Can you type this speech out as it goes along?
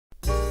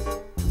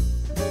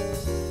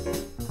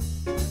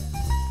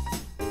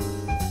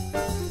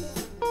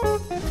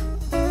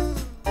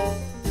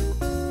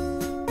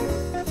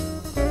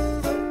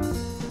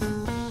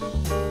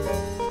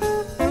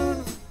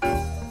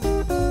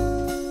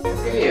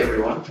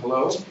everyone,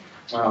 hello.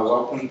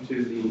 Welcome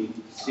to the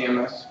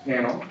CMS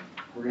panel.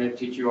 We're going to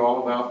teach you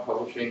all about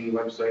publishing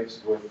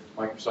websites with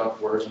Microsoft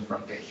Word and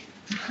FrontPage.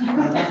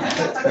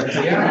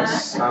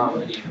 Yes.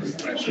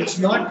 It's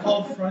not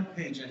called Front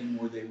Page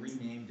anymore, they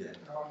renamed it.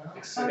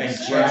 And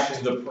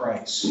jacked the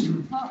price.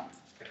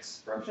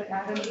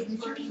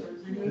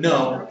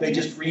 No, they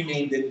just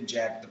renamed it and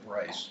jacked the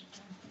price.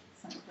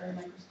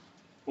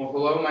 Well,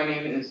 hello, my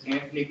name is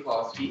Anthony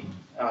Klosky.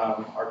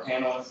 Our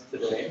panelists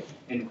today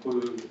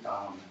include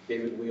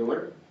David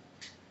Wheeler,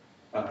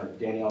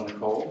 Danielle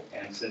Nicole,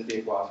 and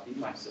Cynthia Klosky,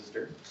 my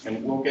sister.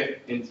 And we'll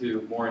get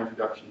into more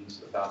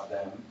introductions about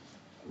them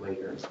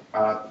later.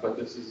 But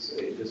this is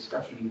a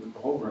discussion with the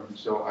whole room.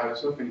 So I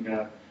was hoping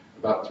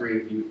about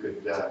three of you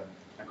could,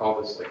 I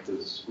call this like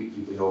the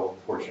squeaky wheel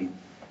portion,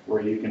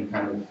 where you can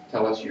kind of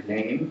tell us your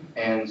name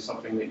and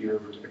something that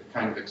you're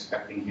kind of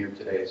expecting here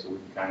today, so we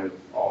can kind of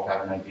all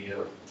have an idea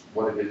of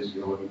what it is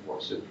you're looking for.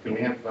 So can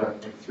we have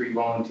like three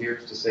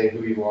volunteers to say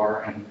who you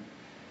are and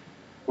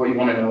what you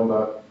want to know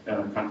about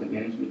content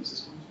management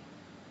systems?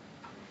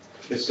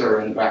 Yes,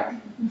 sir, in the back.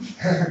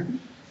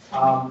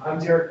 I'm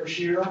Derek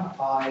Bashir.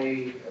 I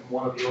am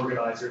one of the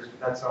organizers, but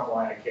that's not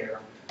why I care.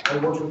 I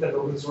work with an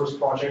open source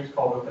project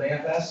called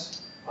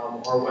OpenAFS.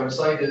 Our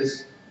website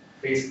is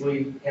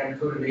basically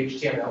hand-coded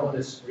HTML, and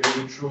it's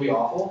really, truly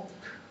awful.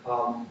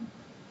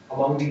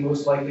 Among the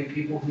most likely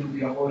people who will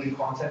be uploading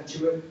content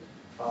to it,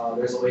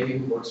 there's a lady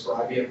who works for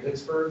IBM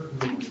Pittsburgh,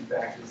 who in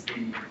fact is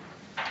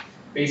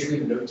basically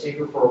the note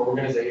taker for our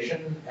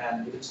organization,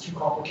 and if it's too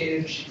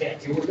complicated, she can't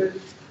deal with it.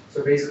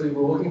 So basically,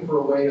 we're looking for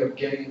a way of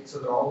getting it so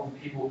that all of the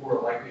people who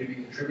are likely to be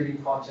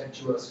contributing content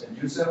to us can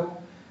do so,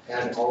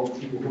 and all of the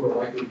people who are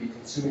likely to be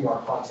consuming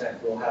our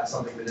content will have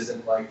something that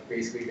isn't like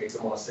basically makes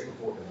them want to stick a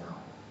fork in their eye.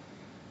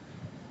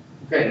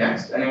 Okay,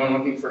 next. Anyone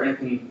looking for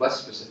anything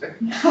less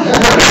specific?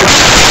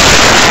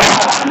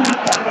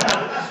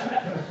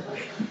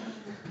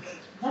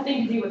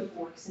 Nothing to do with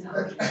forks and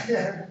all.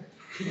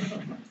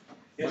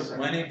 Yes,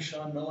 my name's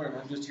Sean Miller, and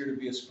I'm just here to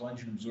be a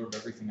sponge and absorb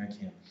everything I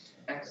can.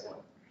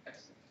 Excellent.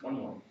 Excellent. One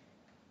more.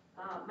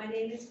 My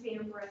name is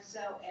Pam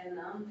Bresso, and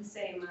I'm the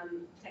same.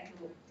 I'm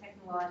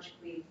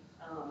technologically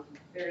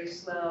very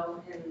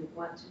slow and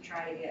want to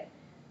try to get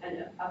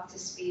up to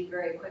speed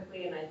very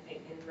quickly, and I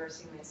think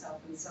immersing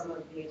myself in some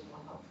of these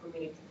will help for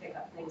me to pick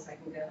up things I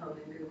can go home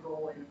and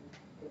Google and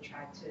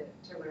try to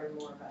learn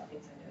more about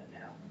things I don't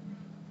know.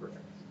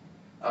 Perfect.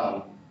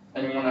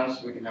 Anyone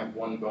else? We can have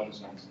one bonus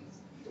one since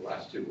the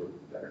last two were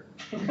better.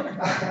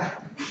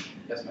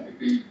 Yes,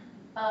 ma'am.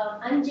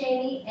 I'm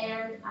Jamie,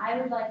 and I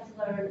would like to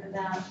learn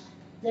about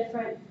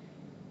different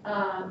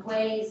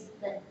ways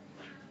that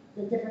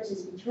the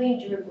differences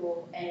between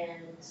Drupal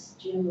and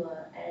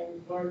Joomla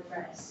and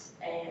WordPress,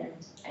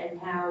 and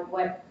how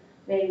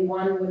maybe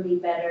one would be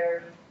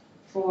better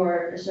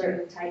for a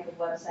certain type of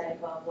website,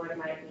 while one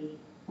might be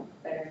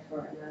better for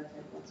another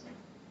type of website.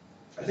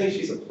 I think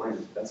she's a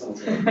plant. That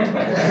sounds like.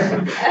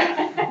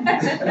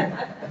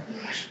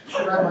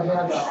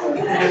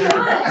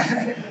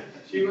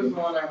 She was the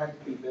one I had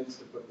to convince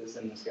to put this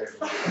in the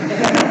schedule.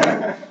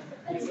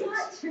 It's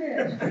not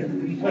true.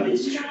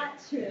 It's not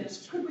true.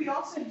 Could we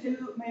also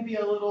do maybe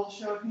a little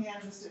show of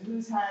hands as to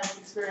who's had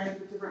experience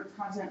with different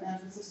content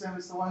management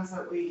systems, the ones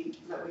that we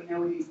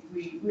know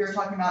we were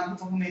talking about,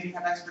 people who maybe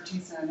have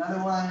expertise in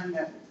another one?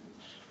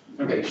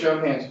 Okay, show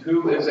of hands.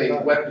 Who is a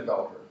web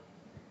developer?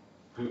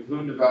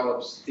 Who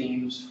develops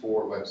themes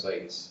for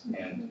websites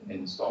and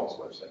installs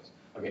websites?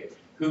 Okay,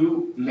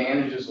 who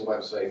manages a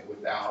website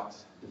without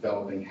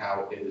developing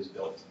how it is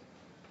built?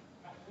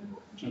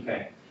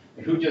 Okay,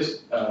 and who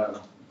just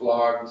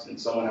blogs and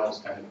someone else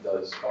kind of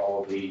does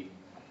all the,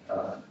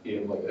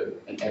 like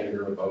an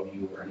editor above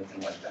you or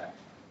anything like that?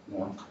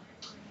 No?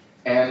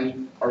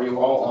 And are you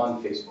all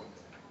on Facebook?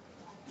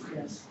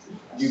 Yes.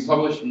 You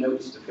publish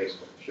notes to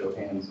Facebook. Show of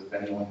hands of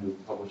anyone who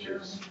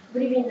publishes.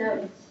 What do you mean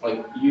notes?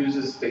 Like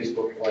uses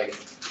Facebook like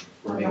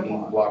for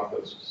making blog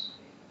posts?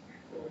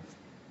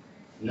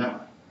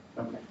 No.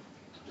 Okay.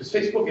 Because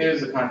Facebook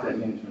is a content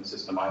management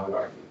system, I would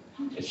argue.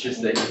 It's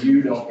just that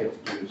you don't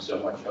get to do so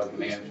much of the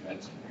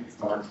management.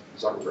 Mark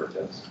Zuckerberg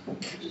does.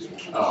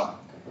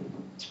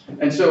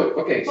 And so,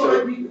 okay,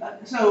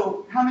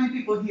 So how many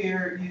people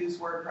here use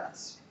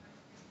WordPress?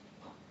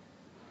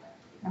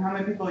 And how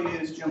many people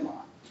use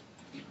Joomla?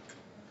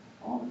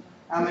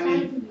 How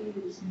many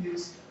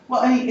use,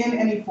 well, in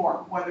any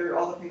form, whether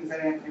all the things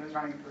that Anthony was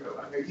running through,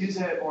 either use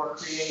it or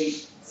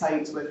create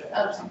sites with it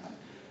or something.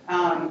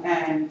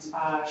 And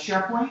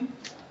SharePoint,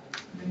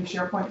 any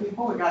SharePoint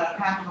people? We got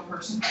a half of a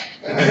person.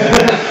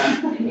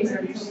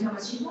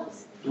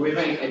 do we have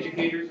any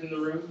educators in the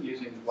room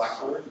using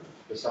Blackboard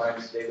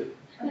besides David?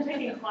 I'm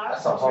taking a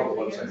class. That's on all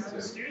the I'm websites, a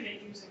too.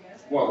 student using it.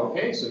 Well,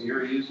 okay, so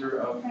you're a user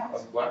of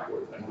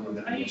Blackboard.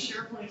 I use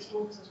SharePoint at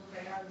school because that's what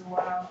they have in the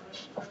lab.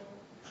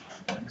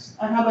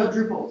 And how about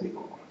Drupal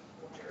people?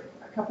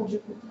 half a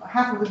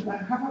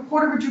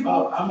quarter of a Drupal?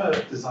 Well, I'm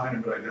a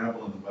designer, but I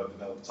dabble in the web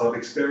development, so I've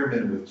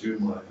experimented with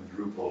Joomla and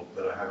Drupal,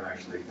 but I haven't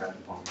actually had to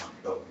talk about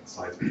developing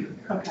sites with it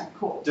yet. Okay,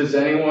 cool. Does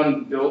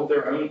anyone build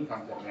their own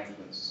content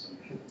management system?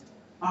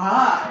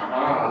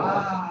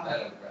 Ah.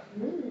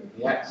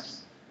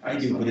 Yes. I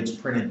do, but it's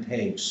printed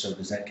page, so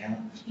does that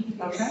count?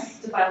 Okay.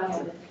 It's a file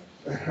cabinet.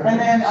 And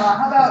then,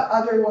 how about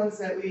other ones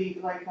that we,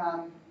 like,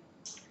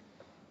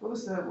 what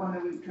was the one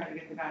that we tried to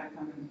get the guy to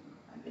come in?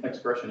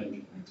 Expression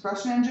engine.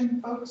 Expression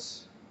Engine,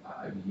 folks?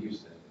 I've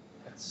used it.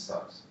 It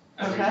sucks.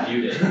 Okay. I've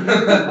reviewed it.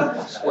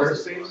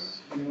 Squarespace?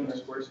 Anyone know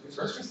Squarespace?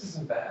 Squarespace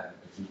isn't bad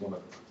if you want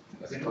to.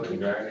 That's click and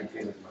drag and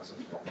change it to myself.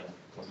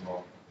 Wasn't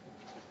all.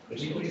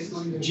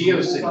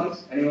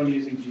 GeoCities. Anyone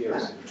using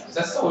GeoCities? Is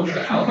that still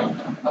out?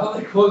 I thought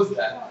they closed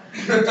that.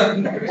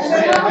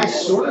 I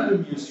sort of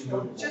am using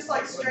it. Just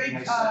like straight,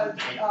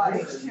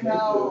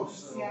 HTML,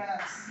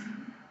 CSS.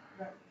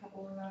 Got a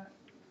couple of that.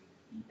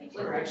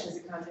 Flickr actually is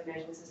a content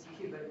management system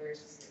too, but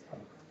there's.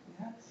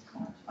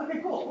 Okay,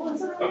 cool. Well,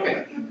 it's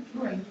Okay.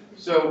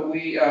 So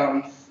we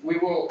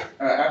will,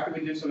 after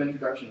we do some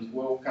introductions,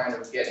 we'll kind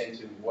of get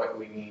into what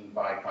we mean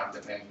by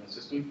content management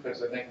system,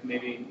 because I think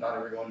maybe not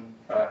everyone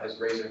has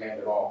raised their hand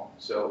at all.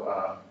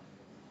 So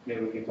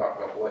maybe we can talk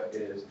about what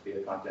it is to be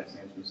a content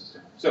management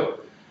system.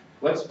 So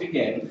let's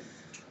begin.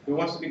 Who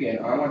wants to begin?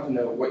 I want to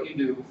know what you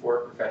do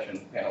for a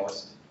profession,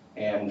 panelists,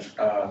 and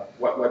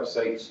what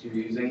websites you're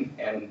using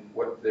and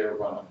what they're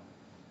run on.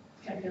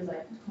 Kind of feels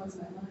like, what's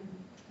my line?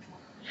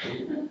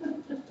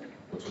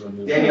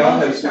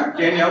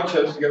 Danielle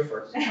chose to go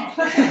first.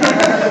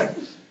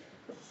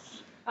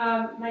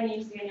 My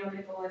name's Danielle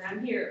Nickel, and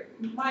I'm here.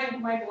 My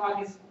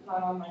blog is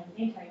not on my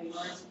name tag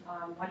anymore. It's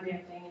one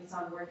damn thing. It's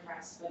on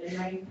WordPress. But in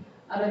my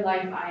other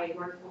life, I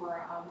work for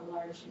a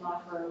large law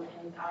firm,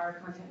 and our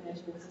content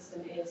management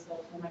system is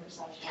built for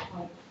Microsoft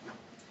SharePoint.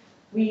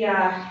 We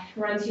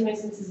run 2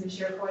 instances of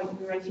SharePoint.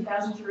 We run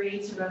 2003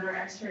 to run our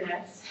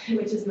extranets,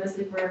 which is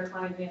mostly for our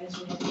client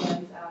management,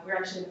 and we're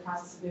actually in the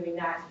process of moving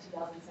that to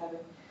 2007.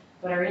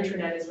 But our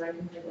intranet is run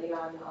completely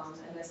on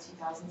MS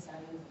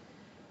 2007.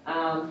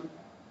 I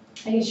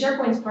mean,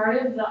 SharePoint's part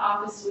of the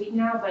Office suite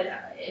now, but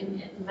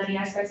in many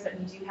aspects, but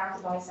you do have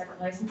to buy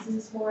separate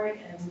licenses for it,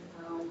 and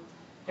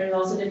there's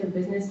also different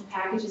business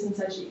packages and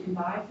such that you can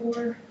buy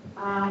for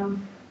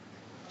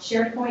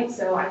SharePoint.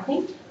 So I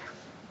think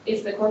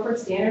it's the corporate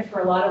standard for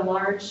a lot of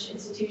large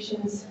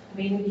institutions,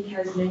 mainly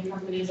because many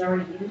companies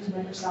already use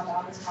Microsoft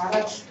Office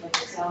products like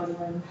Excel and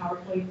Word and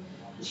PowerPoint.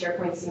 And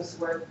SharePoint seems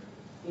to work,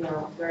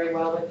 very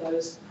well with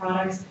those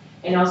products.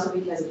 And also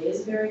because it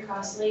is very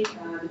costly,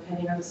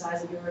 depending on the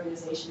size of your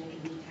organization,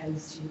 it can be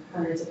tens to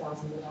hundreds of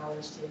thousands of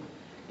dollars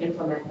to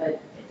implement. But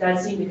it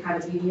does seem to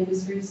kind of be the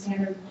industry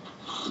standard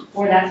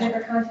for that type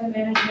of content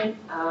management.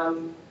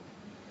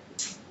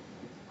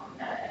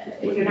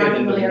 If you're not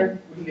familiar.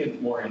 We can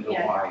get more into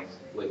why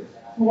later.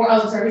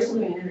 Oh, sorry, we're still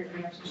doing an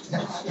interview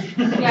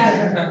actually.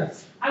 Yeah,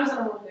 I was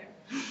on the one there,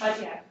 but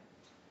yeah.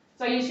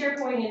 So I use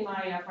SharePoint in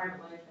my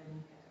private life,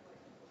 and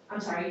I'm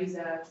sorry, I use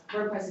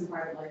WordPress in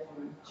private life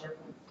on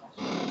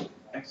SharePoint.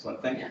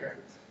 Excellent, thank you.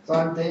 So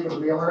I'm David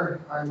Wheeler.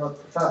 I'm a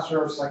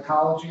professor of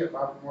psychology at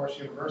Robert Morris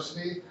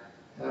University,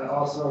 and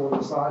also a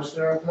massage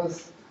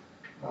therapist.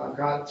 I've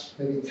got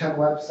maybe 10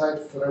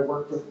 websites that I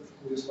work with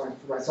just for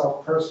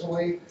myself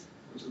personally,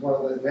 which is one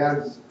of the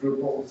advantages of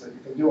Drupal, is that you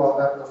can do all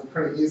that really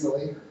pretty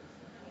easily.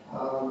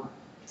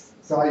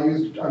 So I'm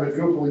a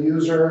Drupal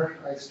user.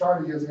 I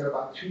started using it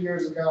about 2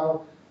 years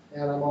ago,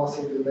 and I'm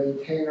also the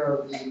maintainer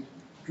of the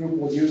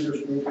Drupal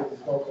users group in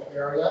the local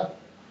area.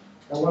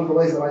 And one of the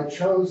ways that I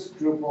chose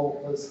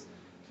Drupal was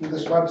through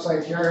this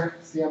website here,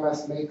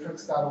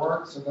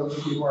 cmsmatrix.org. So those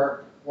of you who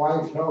are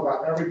wanting to know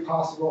about every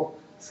possible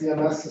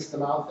CMS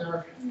system out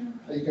there,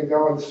 you can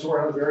go and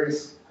sort of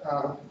various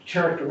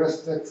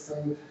characteristics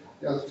and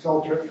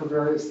filter it for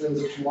various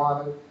things that you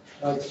wanted.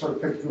 And I just sort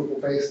of picked Drupal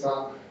based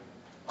on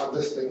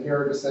this thing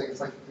here, just saying it's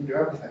like you can do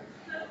everything.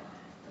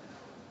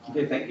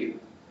 Okay, thank you.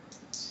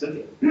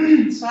 Cynthia.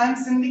 So I'm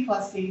Cindy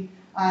Kleske.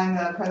 I'm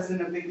the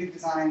president of Big Big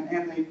Design.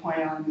 Anthony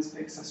pointed out his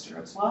big sister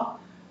as well.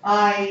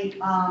 At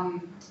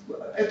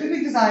Big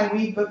Big Design,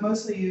 we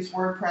mostly use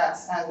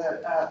WordPress as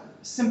a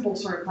simple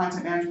sort of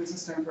content management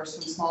system for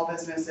some small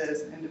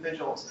businesses and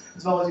individuals,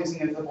 as well as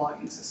using it as a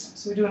blogging system.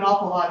 So we do an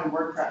awful lot in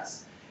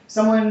WordPress. If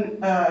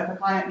a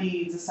client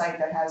needs a site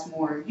that has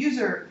more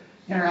user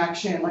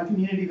interaction, like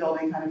community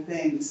building kind of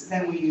things,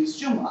 then we use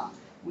Joomla.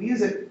 We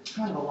use it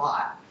kind of a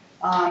lot.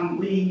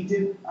 We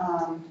did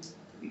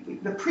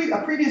the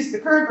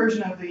current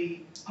version of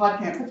the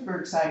PodCamp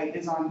Pittsburgh site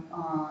is on,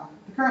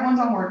 the current one's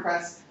on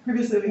WordPress.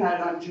 Previously we had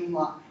it on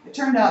Joomla. It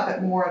turned out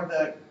that more of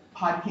the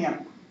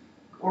PodCamp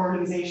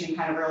organization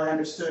kind of really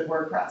understood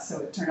WordPress, so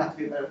it turned out to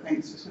be a better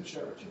thing, so we switched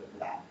over to it for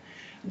that.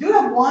 I do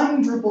have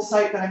one Drupal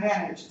site that I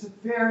manage. It's a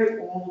very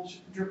old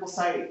Drupal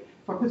site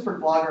for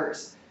Pittsburgh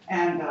bloggers.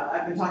 And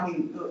I've been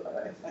talking,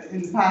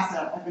 in the past,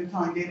 I've been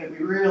telling David we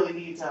really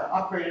need to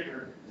upgrade it,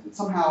 or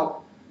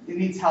somehow it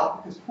needs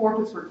help, because poor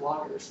Pittsburgh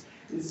bloggers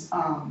is,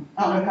 I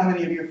don't know how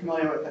many of you are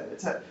familiar with it.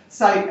 It's a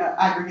site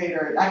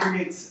aggregator. It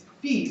aggregates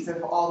feeds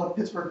of all the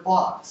Pittsburgh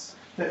blogs,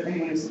 that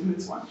anyone who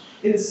submits one.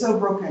 It is so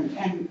broken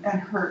and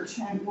hurt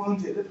and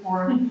wounded, the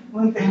poor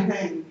limping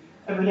thing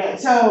every day.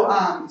 So,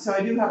 so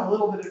I do have a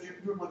little bit of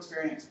Drupal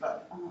experience,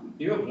 but,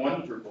 You have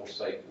one Drupal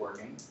site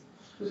working,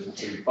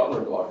 the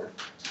Butler blogger.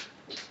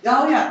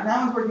 oh yeah,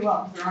 that one's working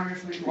well, because there aren't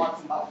as many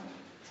blogs involved.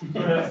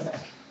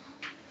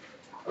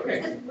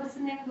 Okay, What's the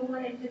name of the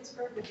one in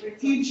Pittsburgh?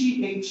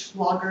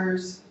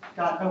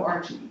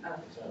 pghbloggers.org.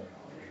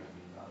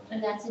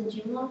 And that's in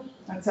Joomla?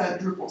 That's a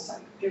Drupal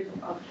site.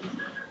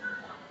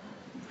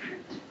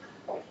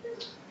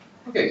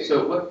 okay,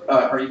 so what,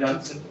 are you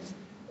done, Cynthia?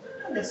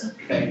 Yes.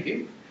 Thank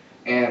you.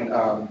 And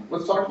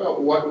let's talk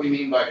about what we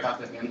mean by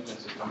content management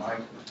system.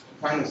 I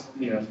kind of,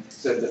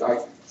 said that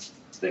I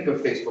think of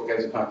Facebook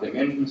as a content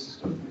management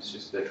system. It's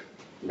just that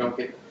you don't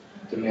get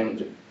to manage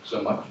it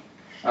so much.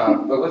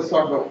 But let's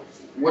talk about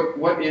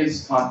what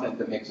is content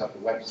that makes up a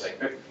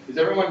website. Is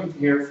everyone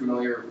here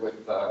familiar with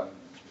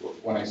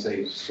when I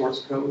say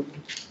source code?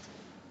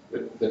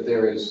 That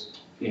there is,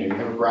 you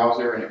have a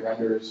browser and it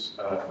renders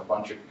a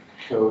bunch of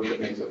code that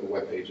makes up a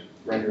web page. It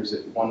renders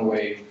it one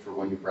way for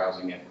when you're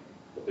browsing it,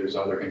 but there's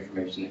other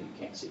information that you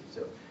can't see.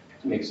 So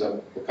it makes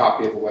up a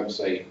copy of a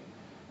website.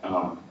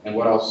 And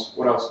what else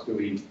do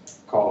we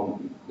call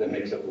that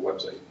makes up a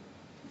website?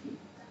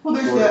 Well,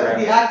 there's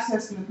the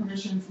access and the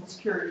permissions and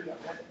security of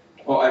it.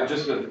 Oh, I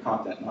just said the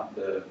content, not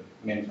the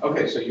management.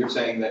 Okay, so you're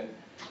saying that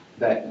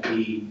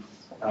the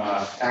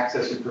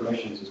access and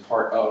permissions is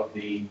part of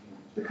the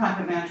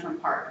content management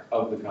part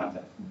of the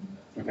content.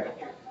 Okay.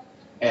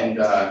 And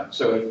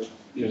so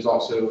there's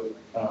also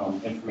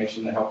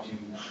information that helps you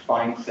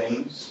find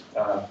things,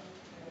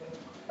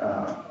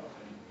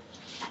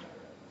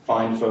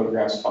 find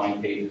photographs,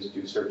 find pages,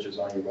 do searches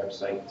on your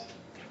website.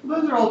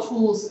 Those are all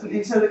tools,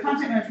 and so the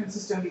content management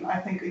system, I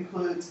think,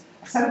 includes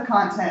a set of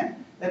content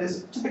that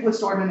is typically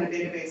stored in a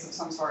database of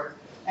some sort,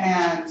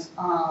 and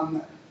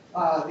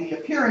the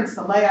appearance,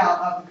 the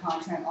layout of the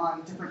content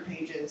on different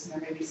pages, and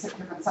there may be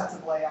different sets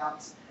of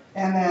layouts,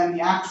 and then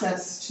the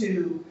access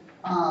to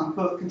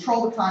both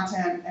control the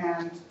content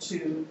and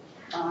to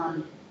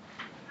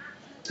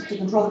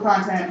control the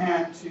content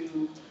and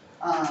to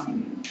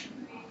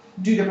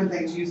do different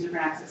things, use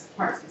different access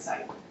parts of the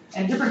site.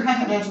 And different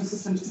content management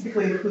systems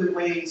typically include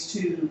ways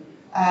to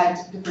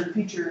add different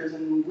features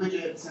and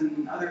widgets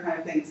and other kind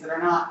of things that are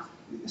not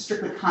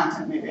strictly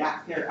content. Maybe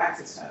they're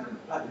access to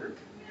other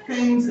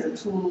things, they're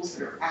tools,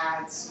 they're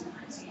ads,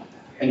 stuff like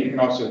that. And you can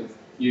also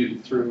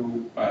use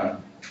through,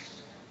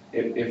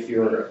 if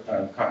your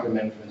content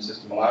management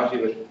system allows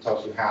you, it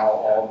tells you how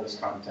all this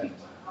content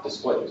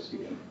displays.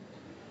 You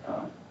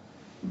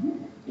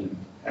can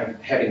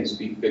have headings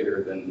be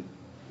bigger than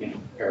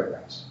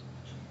paragraphs.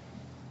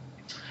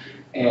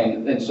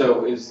 And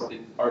so is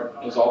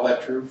all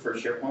that true for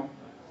SharePoint?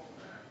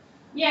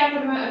 Yeah,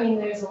 pretty much. I mean,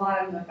 there's a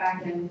lot of the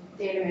back-end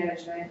data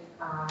management,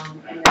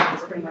 and then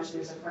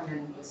there's a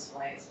front-end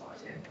display as well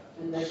too.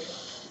 And the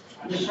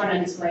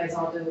front-end display is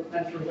all done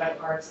through web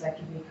parts that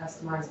can be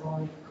customizable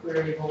and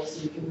queryable,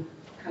 so you can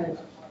kind of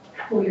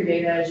pull your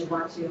data as you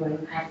want to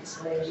and have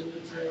display as you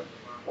need to.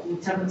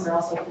 And templates are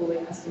also fully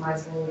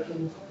customizable.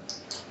 You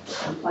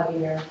can plug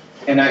in your.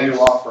 And at your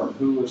law firm,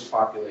 who is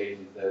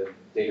populating the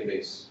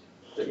database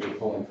that you're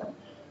pulling from?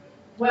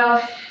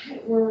 Well,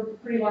 we're a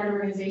pretty large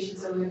organization,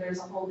 so there's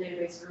a whole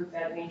database group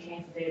that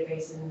maintains the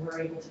database, and we're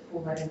able to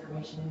pull that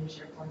information into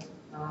SharePoint.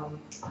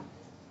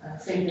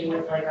 Same thing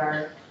with like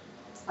our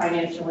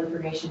financial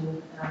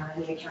information,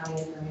 and the accounting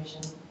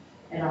information,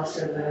 and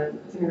also the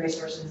human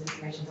resources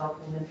information is all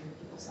pulled in through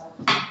PeopleSoft.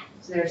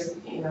 So there's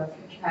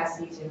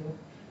capacity to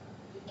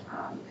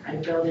kind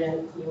of build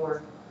in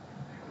your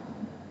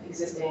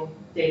existing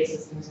data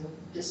systems and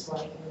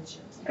display in SharePoint.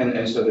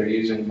 And so they're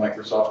using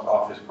Microsoft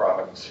Office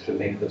products to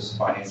make this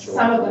financial.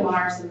 Some of them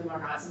are, some of them are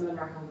not. Some of them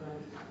are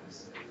homegrown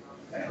products.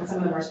 And some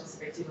of them are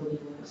specific to the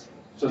legal industry.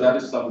 So that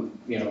is some,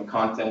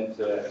 content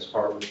as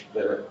part of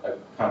that a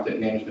content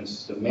management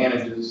system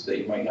manages that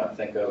you might not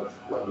think of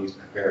when you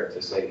compare it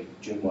to, say,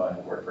 Joomla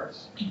and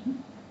WordPress.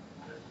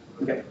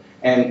 Okay.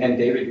 And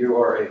David, you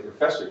are a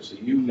professor, so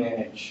you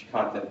manage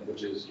content,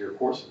 which is your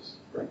courses,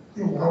 right?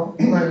 Well,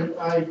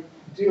 I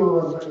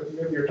do,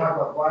 if you're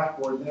talking about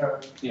Blackboard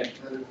there. Yeah.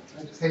 And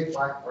I just hate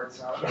Blackboard,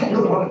 so I don't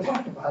really want to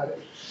talk about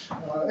it.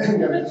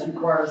 And it just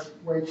requires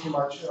way too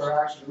much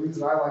interaction. The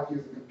reason I like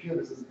using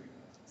computers is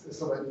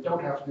so that you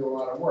don't have to do a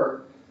lot of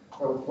work.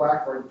 But with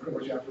Blackboard, pretty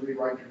much you have to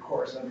rewrite your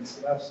course every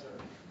semester,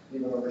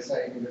 even though they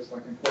say you can just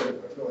import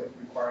it, but it really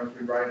requires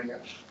rewriting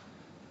it.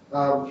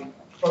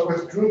 But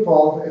with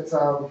Drupal, it's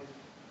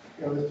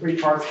there's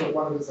three parts to it.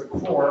 One is the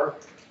core,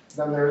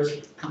 then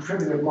there's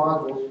contributed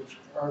modules, which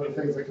are the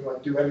things that can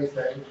do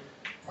anything.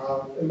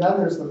 And then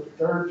there's the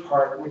third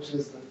part, which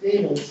is the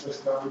theming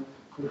system,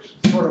 which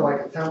is sort of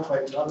like a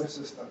template in other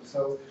systems.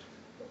 So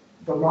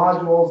the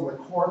modules and the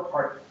core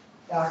part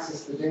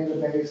access the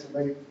database and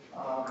they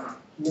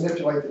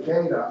manipulate the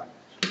data.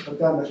 But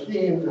then the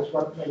theme is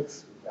what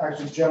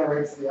actually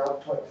generates the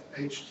output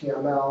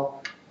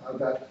HTML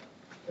that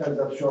ends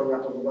up showing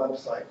up on the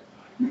website.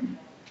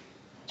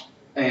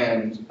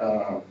 And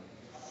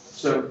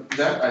So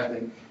that, I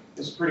think,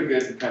 is a pretty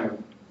good kind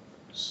of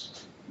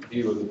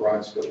view of the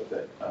broad scope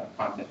that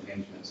content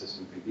management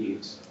system could be.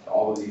 It's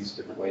all of these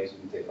different ways you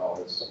can take all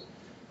this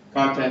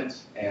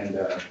content and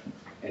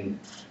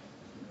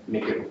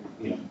make it,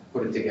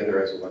 put it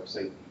together as a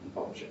website and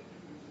publish it.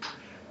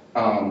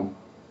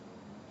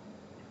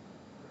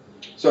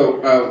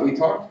 So we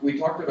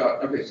talked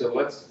about, okay, so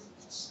let's,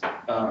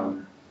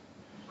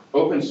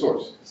 open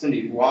source.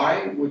 Cindy,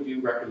 why would you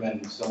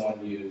recommend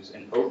someone use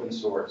an open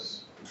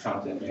source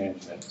content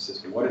management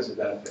system? What is the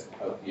benefit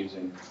of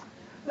using?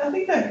 I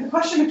think the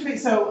question between,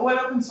 so what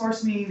open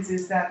source means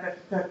is that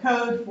the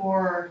code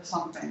for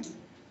something,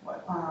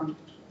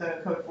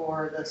 the code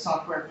for the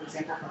software, for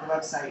example, for the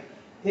website,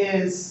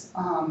 is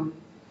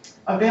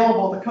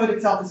available, the code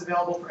itself is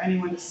available for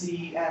anyone to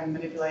see and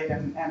manipulate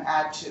and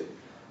add to,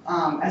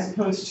 as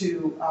opposed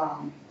to,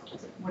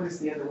 what is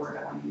the other word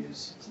I want to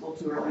use? It's a little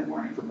too early in the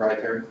morning.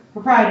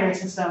 Proprietary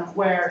system,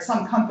 where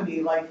some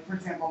company, like for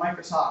example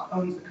Microsoft,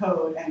 owns the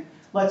code and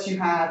lets you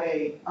have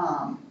a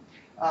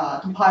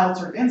compiled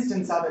sort of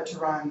instance of it to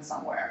run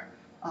somewhere.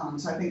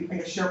 So I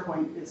guess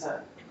SharePoint is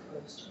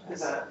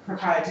a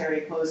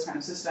proprietary closed kind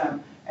of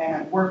system,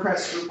 and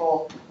WordPress,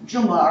 Drupal,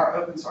 Joomla are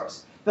open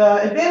source.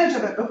 The advantage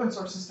of an open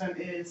source system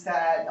is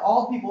that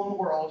all people in the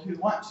world who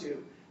want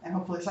to, and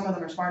hopefully some of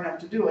them are smart enough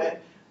to do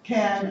it,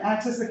 can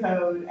access the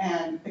code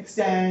and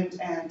extend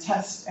and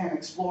test and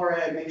explore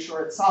it, make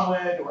sure it's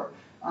solid, or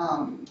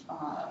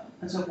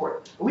and so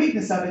forth. The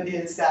weakness of it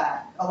is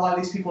that a lot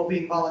of these people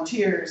being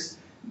volunteers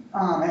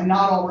and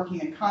not all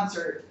working in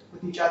concert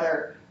with each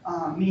other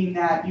mean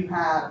that you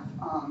have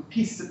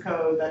pieces of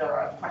code that are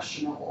of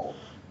questionable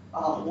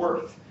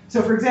worth.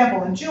 So for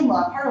example, in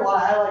Joomla, part of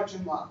why I like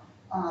Joomla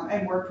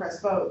and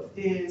WordPress both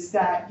is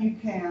that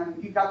you've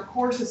got the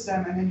core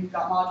system and then you've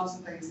got modules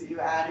and things that you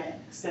add in,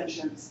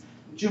 extensions.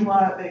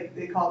 Joomla,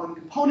 they call them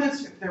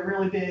components if they're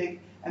really big,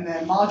 and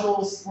then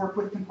modules work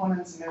with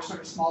components and they're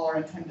sort of smaller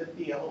and tend to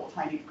be a little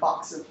tiny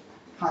box of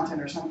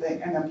content or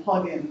something, and then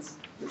plugins,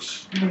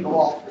 which mingle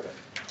all through it.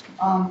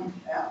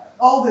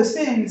 All those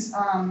things,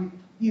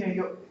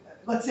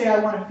 let's say I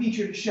want a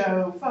feature to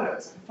show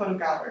photos, like a photo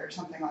gallery or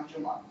something on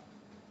Joomla.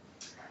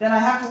 Then I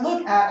have to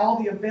look at all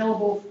the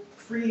available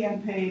free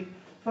and paid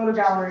photo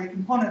gallery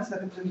components that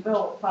have been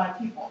built by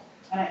people.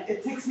 And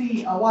it takes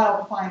me a while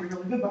to find a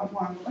really good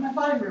one. When I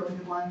find a really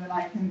good one, then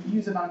I can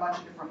use it on a bunch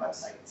of different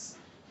websites.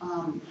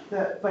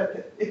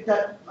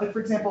 Like for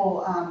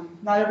example,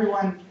 not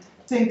everyone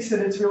thinks that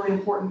it's really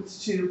important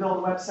to build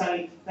a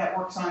website that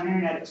works on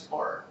Internet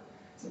Explorer.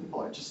 Some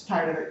people are just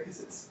tired of it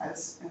because it's,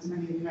 as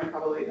many of you know,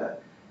 probably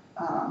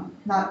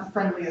not the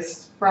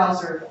friendliest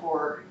browser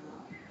for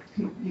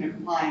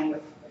complying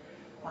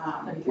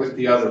with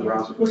the other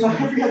browsers. With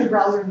every other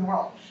browser in the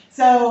world.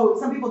 So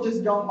some people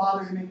just don't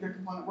bother to make their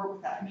component work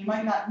with that. And you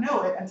might not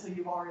know it until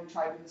you've already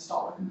tried to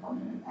install a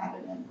component and add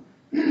it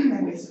in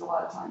and wasted a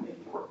lot of time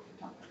making it work with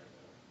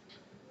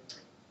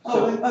your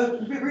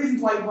company. The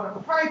reasons why you want a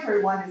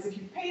proprietary one is if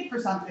you paid for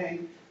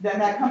something, then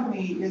that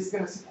company is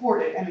going to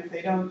support it. And if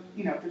they don't,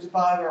 if there's a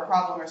bug or a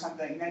problem or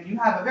something, then you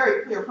have a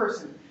very clear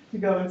person to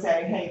go and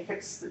say, hey,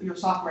 fix your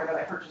software that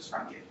I purchased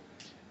from you.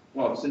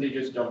 Well, Cindy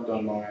just jumped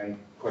on my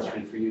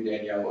question for you,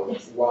 Danielle,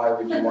 of why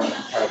would you want a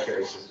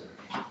proprietary system?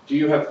 Do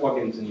you have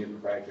plugins in your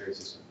proprietary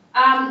system?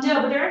 No,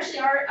 but there actually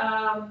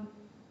are,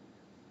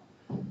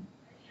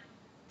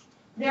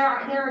 there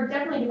are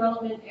definitely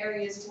development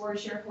areas for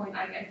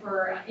SharePoint,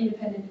 for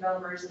independent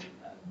developers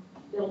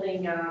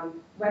building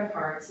web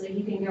parts. So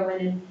you can go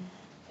in and,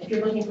 if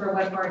you're looking for a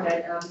web part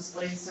that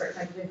displays a certain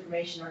type of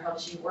information or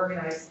helps you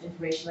organize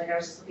information, like I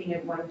was just looking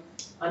at one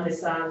on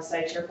this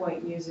site,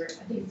 SharePoint User,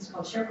 I think it's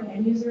called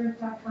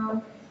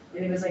SharePointenduser.com,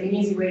 and it was like an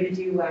easy way to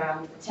do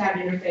a tabbed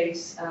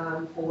interface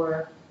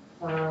for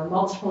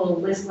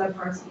multiple list web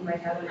parts that you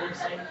might have on your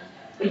website.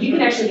 But you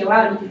can actually go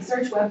out and you can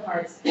search web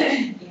parts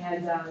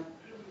and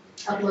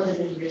upload it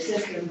into your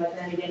system, but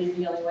then again, you're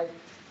dealing with,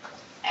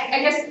 I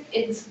guess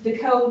it's the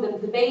code,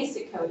 the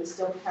basic code is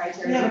still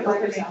proprietary. Yeah,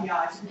 open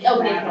APIs.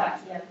 Oh,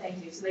 APIs, yeah,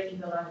 thank you. So they can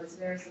build on this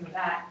very similar to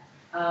that,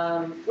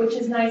 which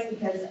is nice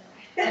because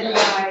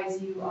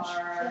otherwise you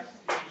are,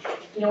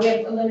 we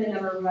have a limited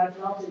number of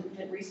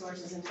development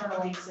resources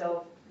internally,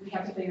 so we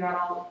have to figure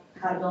out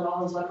how to build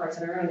all those web parts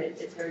on our own.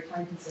 It's very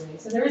time consuming.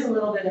 So there is a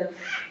little bit of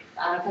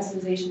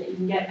customization that you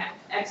can get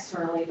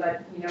externally,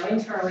 but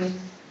internally,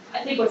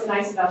 I think what's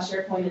nice about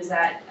SharePoint is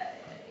that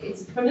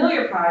it's a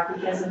familiar product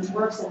because it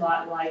works a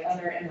lot like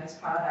other MS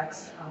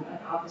products and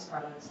Office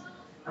products.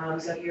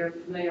 So if you're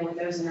familiar with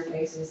those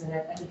interfaces, and I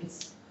think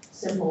it's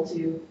simple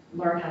to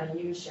learn how to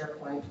use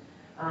SharePoint.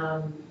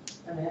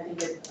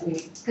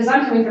 Because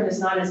I'm coming from this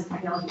not as a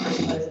technology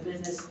person, but as a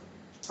business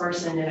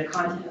person and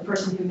a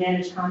person who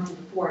managed content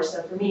before.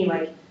 So for me,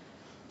 like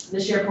the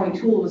SharePoint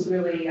tool was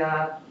really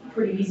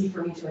pretty easy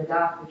for me to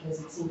adopt because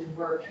it seemed to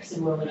work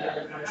similarly to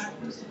other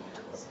kinds of.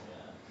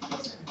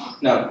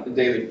 Now,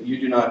 David, you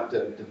do not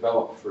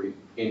develop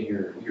in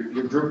your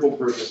Drupal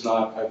group is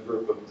not a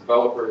group of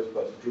developers,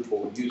 but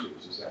Drupal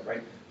users, is that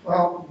right?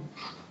 Well,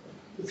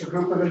 it's a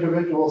group of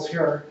individuals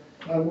here.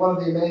 And one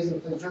of the amazing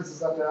things is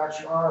that there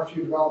actually are a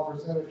few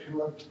developers in it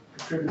who have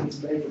contributed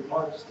some major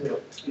parts to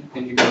it.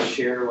 And you can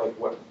share like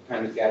what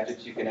kind of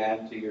gadgets you can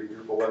add to your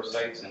Drupal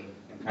websites and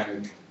kind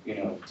of, you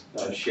know,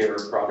 share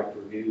product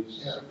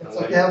reviews? Yeah, it's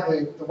like you have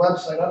the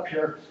website up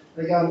here.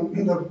 Again,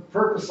 the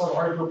purpose of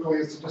our Drupal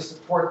is to just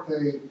support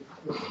the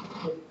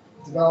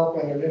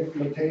development and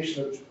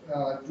implementation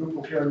of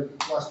Drupal here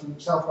in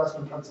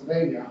southwestern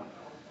Pennsylvania.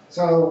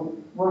 So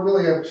we're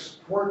really a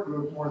support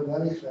group more than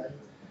anything.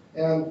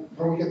 And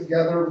when we get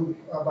together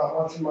about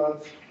once a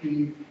month,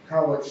 we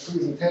kind of like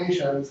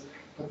presentations,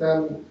 but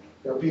then,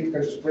 you know, people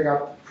can just bring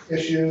up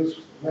issues,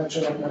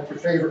 mention like your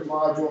favorite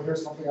module,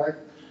 here's something I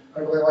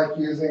really like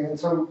using, and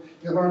so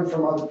you learn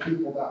from other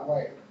people that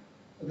way.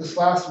 At this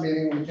last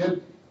meeting, we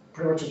did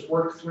pretty much just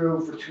work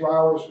through for 2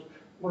 hours,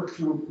 work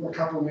through a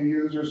couple of new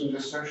users and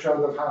just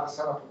show them how to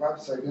set up a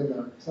website in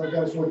there. So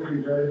again, it's really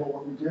pretty variable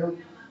what we do,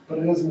 but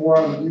it is more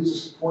on the user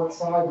support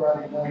side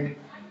rather than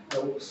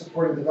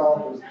supporting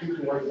developers. People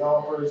who are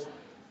developers,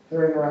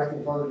 they're interacting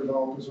with other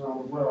developers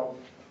around the world.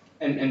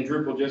 And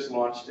Drupal just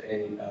launched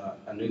a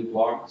new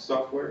blog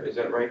software, is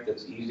that right?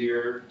 That's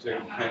easier to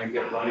kind of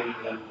get running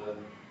than the...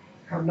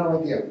 I have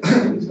no idea.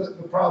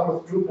 The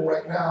problem with Drupal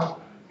right now,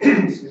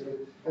 excuse me,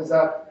 is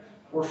that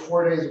we're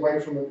 4 days away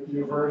from a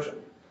new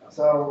version.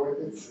 So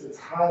it's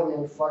highly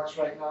in flux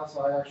right now,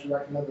 so I actually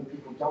recommend that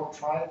people don't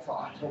try it till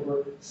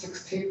October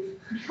 16th.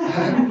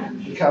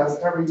 Because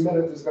every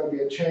minute there's going to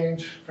be a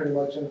change pretty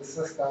much in the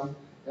system.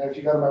 And if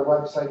you go to my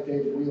website,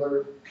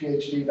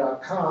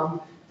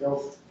 davidwheelerphd.com,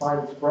 you'll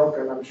find it's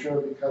broken, I'm sure,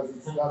 because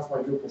that's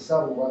my Drupal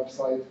 7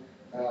 website.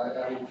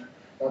 And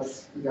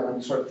that's, again,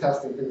 I'm sort of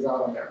testing things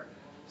out on there.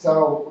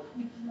 So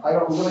I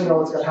don't really know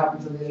what's going to happen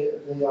to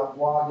the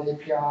blog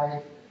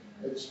API.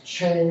 It's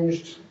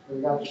changed.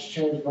 We got this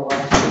changed in the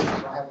last week.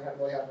 So I haven't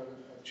really had a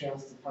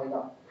chance to find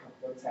out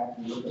what's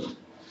happening with it.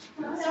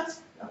 I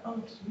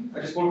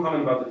just want to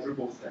comment about the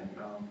Drupal thing.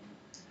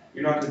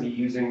 You're not going to be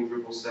using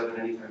Drupal 7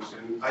 anytime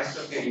soon. I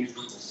still can't use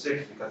Drupal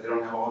 6 because they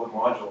don't have all the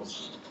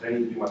modules that I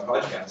need to do my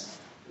podcast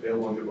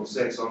available in Drupal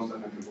 6, so I'm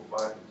stuck in Drupal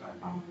 5 at the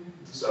time.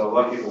 So a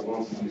lot of people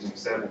won't be using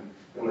 7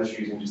 unless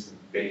you're using just the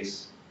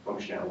base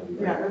functionality.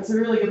 Yeah, that's a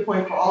really good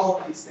point for all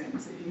of these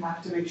things, that you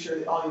have to make sure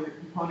that all your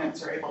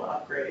components are able to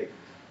upgrade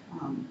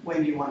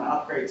when you want to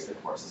upgrade to the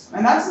core system.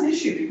 And that's an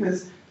issue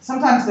because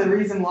sometimes the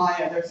reason why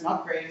there's an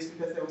upgrade is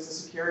because there was a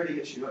security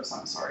issue of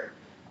some sort.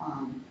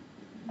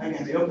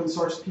 Again, the open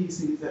source piece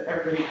means that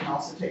everybody can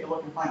also take a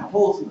look and find the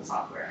holes in the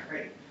software,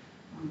 right?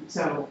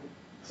 So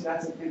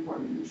that's an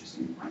important and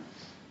interesting point.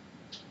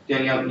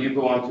 Danielle, you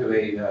belong to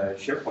a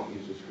SharePoint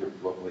users group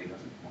locally,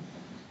 doesn't it?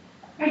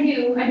 I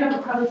do. I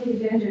don't probably take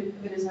advantage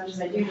of it as much as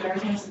I do, but I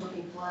was also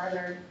looking for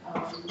other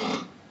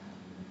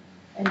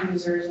end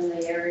users in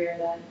the area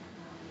that I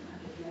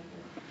can connect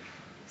with.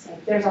 So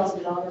there's also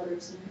developer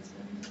groups in Pittsburgh.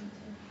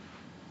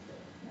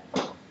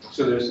 Yeah.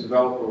 So there's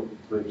developer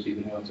groups,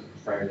 even though it's a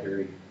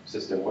proprietary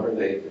system. What are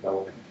they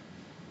developing?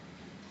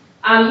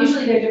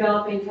 Usually they're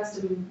developing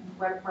custom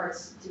web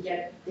parts to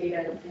get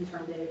data,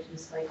 internal data to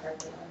display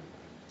correctly on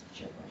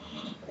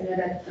SharePoint. And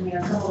then,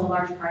 a couple of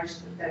large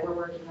projects that we're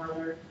working on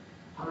are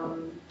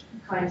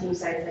client team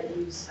sites that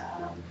use,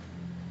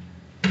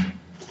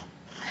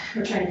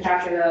 we're trying to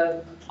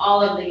capture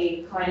all of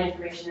the client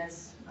information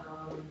that's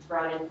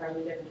brought in from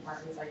the different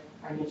departments, like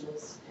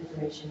financials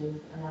information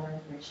and other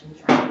information,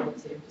 trying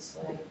to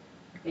display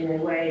in a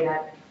way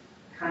that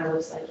kind of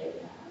looks like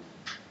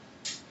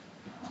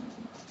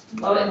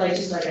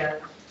just like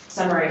a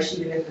summarized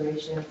sheet of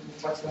information of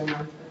what's going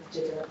on for a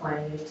particular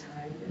client at any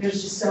time.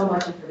 There's just so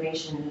much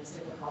information, and it's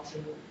difficult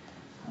to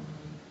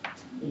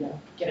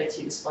get it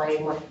to display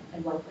in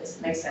one place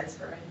that makes sense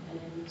for an end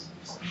user.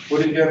 So.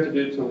 What did you have to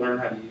do to learn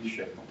how to use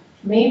SharePoint?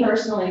 Me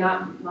personally,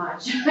 not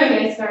much.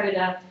 I started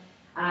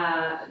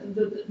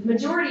the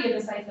majority of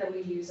the sites that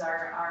we use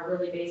are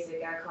really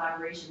basic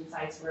collaboration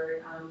sites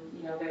where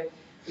we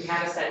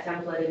have a set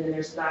template and then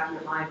there's a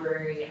document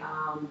library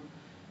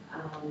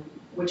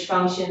which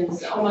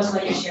functions almost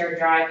like a shared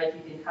drive, like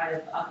you can kind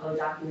of upload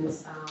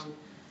documents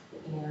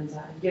and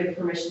give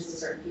permissions to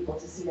certain people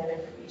to see that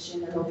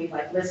information. And there'll be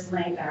like list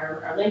link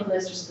or a link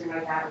list or something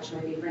like that, which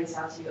maybe links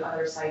out to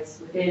other sites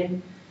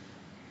within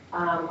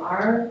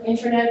our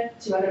intranet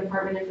to other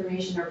department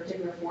information or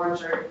particular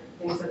forms or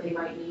things that they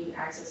might need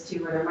access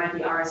to, or there might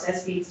be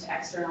RSS feeds to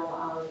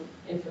external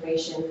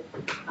information,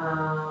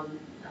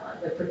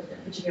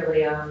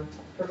 particularly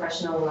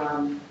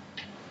professional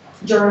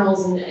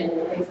journals and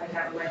things like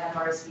that. We might have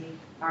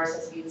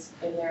RSS feeds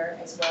in there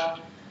as well.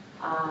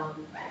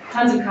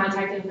 Tons of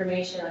contact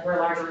information. Like we're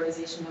a large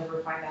organization,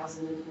 over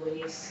 5,000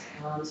 employees,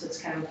 so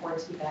it's kind of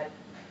important to keep that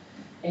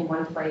in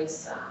one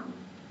place.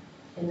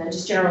 And then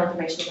just general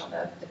information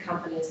about the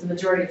company is the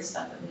majority of the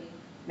stuff that we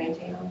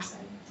maintain on the site.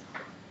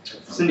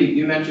 Cindy,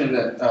 you mentioned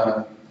that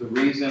the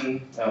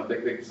reason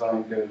Big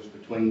Design goes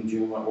between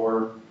Joomla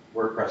or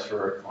WordPress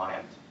for a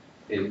client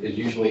is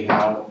usually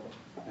how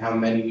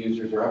many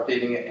users are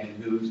updating it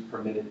and who's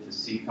permitted to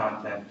see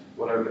content,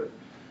 whatever.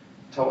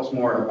 Tell us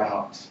more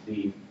about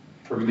the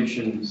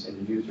permissions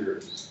and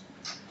users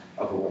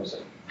of a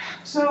website?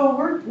 So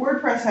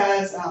WordPress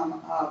has,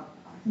 I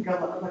think,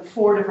 like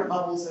 4 different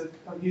levels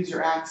of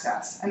user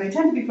access, and they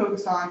tend to be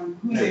focused on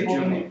who's No, able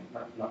to Joomla, make.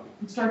 not,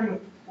 I'm starting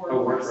with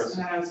Oh, WordPress, WordPress. and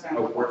then I was going.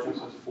 oh,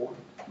 WordPress is 4?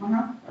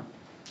 Uh-huh.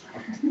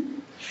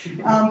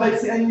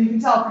 But and you can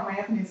tell from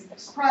Anthony's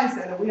surprise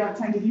that we don't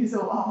tend to use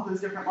all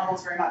those different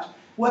levels very much.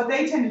 What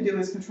they tend to do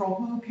is control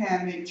who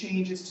can make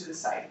changes to the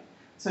site.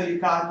 So you've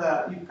got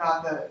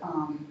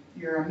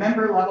your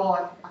member level.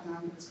 I don't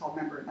know if it's called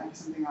member. It might be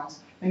something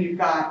else. Then you've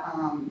got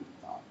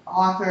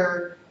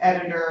author,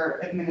 editor,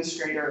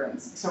 administrator,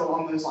 and so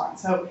along those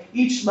lines. So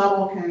each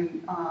level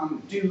can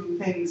do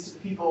things to the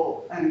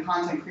people and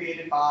content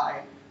created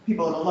by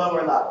people at a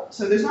lower level.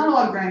 So there's not a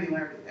lot of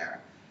granularity there.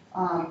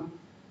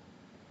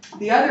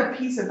 The other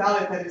piece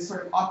about it that is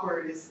sort of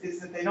awkward is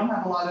that they don't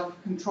have a lot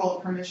of control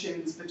of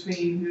permissions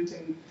between who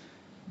can,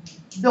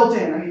 built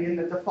in, I mean, in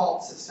the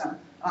default system.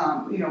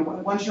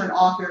 Once you're an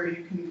author,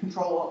 you can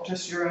control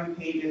just your own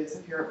pages.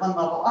 If you're at one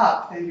level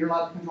up, then you're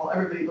allowed to control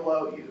everybody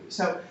below you.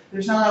 So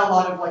there's not a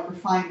lot of like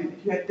refinement.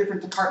 If you had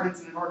different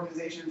departments in an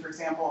organization, for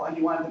example, and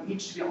you wanted them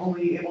each to be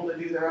only able to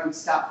do their own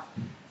stuff,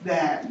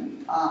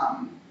 then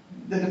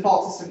the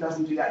default system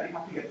doesn't do that. You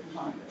have to get a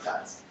component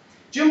that does.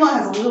 Joomla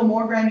has a little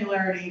more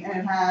granularity, and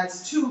it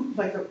has two,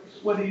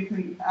 whether you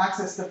can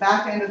access the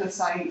back end of the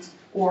site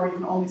or you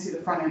can only see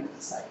the front end of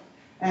the site.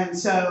 And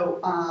so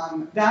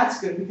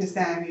that's good because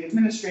then the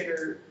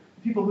administrator,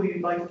 people who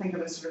you'd like to think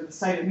of as sort of the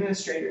site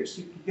administrators,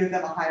 you can give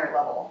them a higher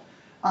level.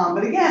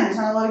 But again, there's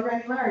not a lot of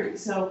granularity.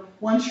 So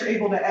once you're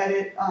able to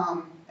edit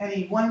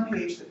any one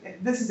page,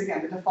 this is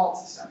again the default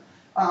system.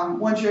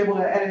 Once you're able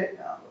to edit,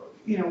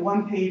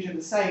 one page of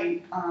the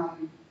site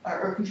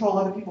or control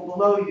other people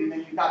below you, then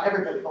you've got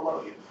everybody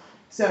below you.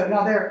 So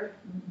now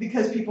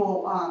because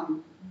people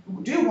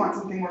do want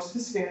something more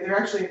sophisticated, there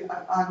are actually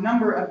a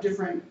number of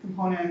different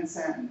components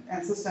and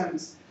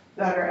systems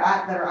that are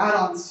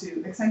add-ons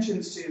to,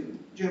 extensions to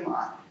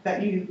Joomla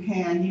that you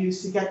can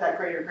use to get that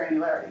greater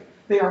granularity.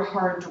 They are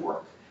hard to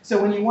work.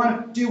 So when you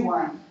want to do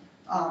one,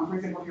 for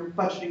example, if you're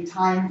budgeting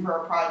time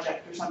for a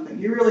project or something,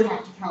 you really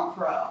have to count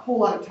for a whole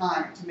lot of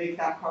time to make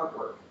that part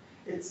work.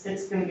 It's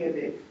going to be a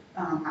big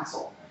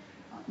hassle.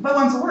 But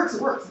once it works,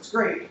 it's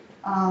great.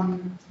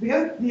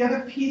 The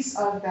other piece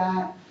of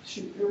that,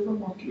 there was one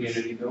more piece.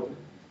 Community builder?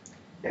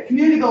 Yeah,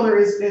 Community Builder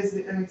is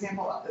an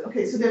example of it.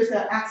 Okay, so there's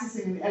the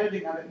accessing and the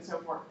editing of it and so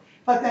forth.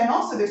 But then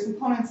also there's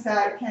components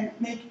that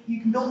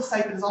you can build a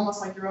site that is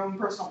almost like your own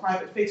personal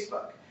private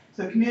Facebook.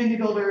 So Community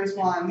Builder is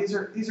one. These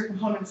are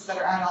components that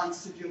are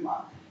add-ons to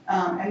Joomla.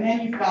 And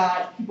then you've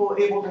got people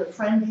able to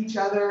friend each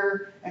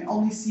other and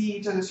only see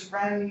each other's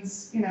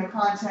friends,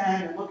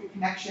 content and look at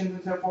connections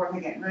and so forth.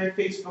 Again, very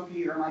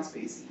Facebooky or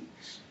MySpacey.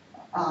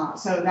 But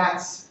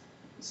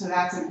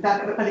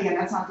again,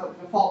 that's not the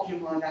default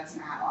Joomla, that's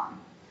an add-on.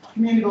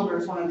 Community Builder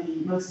is one of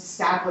the most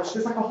established.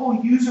 There's like a whole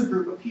user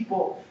group of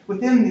people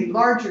within the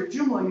larger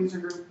Joomla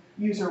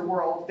user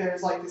world.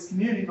 There's like this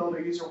Community Builder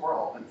user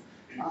world.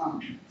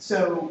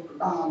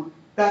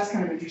 That's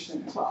kind of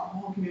interesting as well. The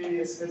whole community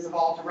has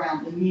evolved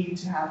around the need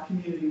to have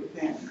community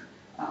within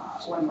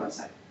one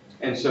website.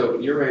 And so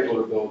you're able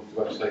to build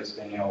websites,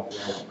 Danielle,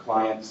 where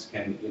clients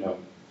can,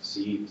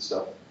 see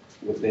stuff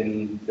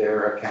within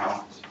their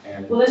account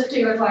and. Well, this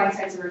particular client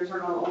sites are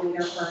internal only.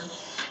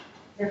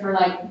 They're for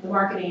like the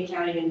marketing,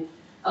 accounting, and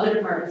other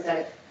departments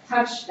that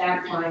touch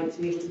that client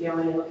to be able to go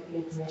in and look at the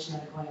information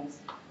at a glance.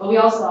 But we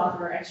also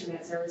offer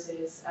extranet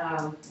services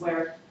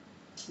where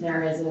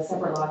there is a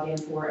separate login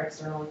for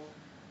external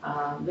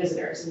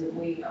visitors, and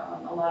we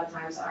a lot of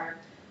times our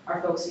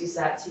folks use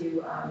that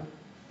to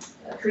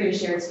create a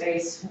shared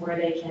space where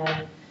they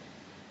can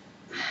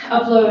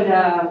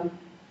upload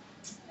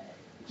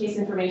case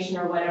information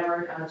or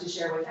whatever to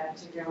share with that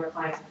particular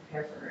client to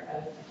prepare for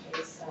a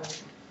case.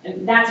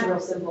 And that's a real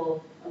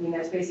simple,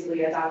 that's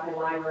basically a document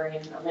library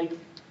and a link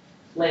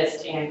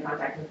list and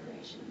contact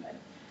information.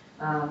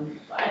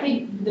 But I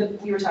think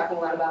we were talking a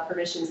lot about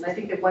permissions, and I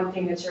think that one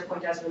thing that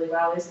SharePoint does really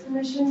well is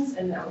permissions,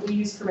 and we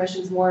use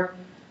permissions more,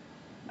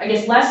 I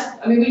guess less,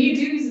 we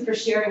do use it for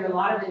sharing, but a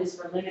lot of it is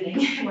for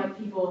limiting what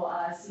people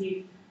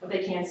see, what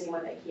they can see and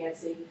what they can't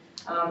see.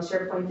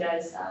 SharePoint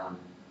does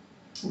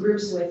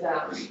groups with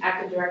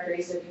Active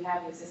Directory, so if you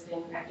have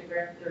existing Active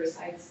Directory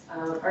sites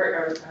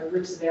or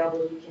groups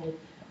available, you can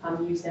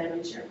use them in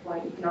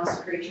SharePoint. You can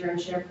also create your own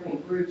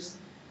SharePoint groups,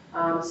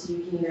 so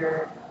you can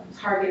either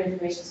target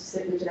information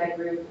specifically to that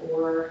group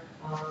or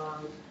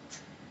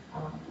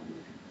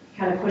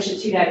kind of push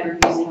it to that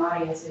group using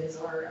audiences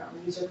or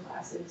user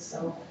classes.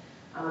 So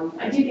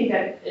I do think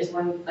that is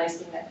one nice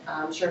thing that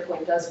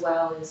SharePoint does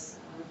well is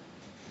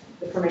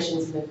the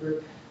permissions in the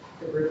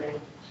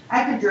grouping.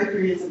 Active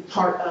Directory is a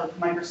part of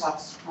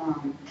Microsoft's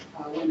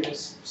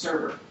Windows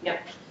server.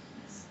 Yep.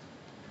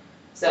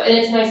 So, and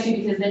it's nice too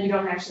because then you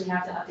don't actually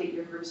have to update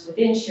your groups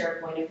within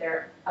SharePoint. If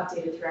they're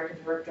updated through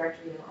Active Directory,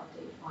 they'll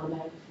update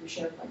automatically through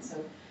SharePoint.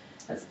 So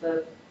that's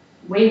the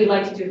way we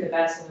like to do it the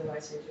best,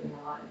 otherwise you're doing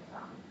a lot of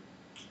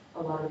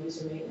a lot of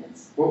user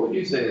maintenance. What would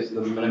you say is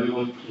the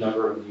minimum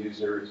number of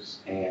users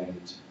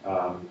and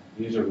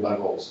user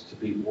levels to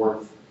be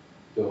worth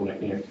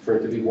building, for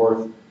it to be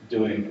worth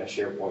doing a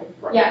SharePoint?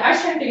 Right? Yeah, I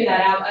was trying to figure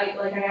that out. I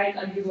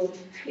Googled,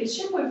 it's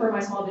SharePoint for my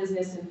small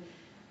business, and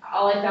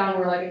all I found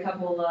were like a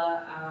couple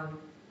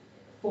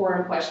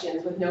forum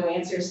questions with no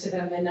answers to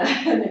them, and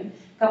a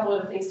couple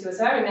of things to it.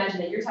 So I would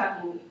imagine that you're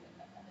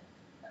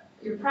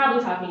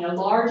probably talking a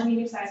large,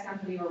 medium-sized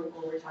company, or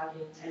we're talking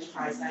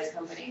enterprise-sized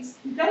companies.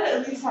 You've got to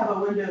at least have a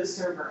Windows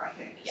server, I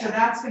think. So Yeah.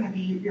 that's going to be,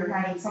 you're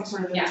having some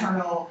sort of Yeah.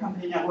 internal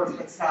company network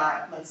that's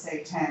got, let's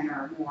say, 10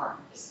 or more.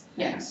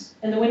 Yes.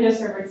 And the Windows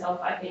Server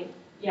itself, I think,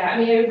 yeah, I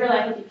mean,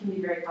 I think it can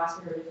be very cost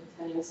prohibitive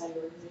depending on the size of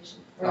the organization.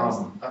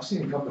 I've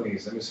seen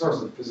companies, I mean, as far as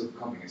the physical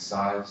company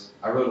size,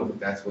 I really don't think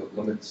that's what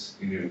limits,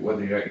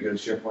 whether you go to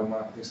SharePoint or not.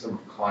 I think it's the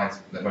number of clients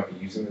that might be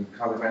using the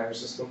content management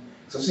system.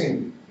 So I've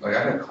seen, like,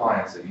 I've had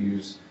clients that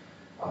use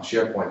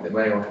SharePoint that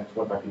might only have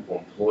 25 people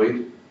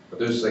employed, but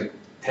there's like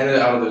 10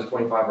 out of those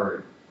 25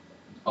 are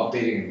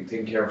updating and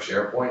taking care of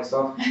SharePoint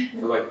stuff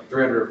for like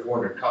 300 or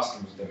 400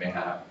 customers they may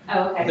have. Oh,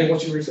 I okay. think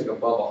once you reach like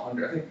above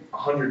 100, I think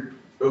 100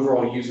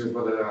 overall users,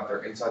 whether or not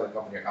they're inside the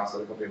company or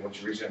outside the company, once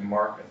you reach that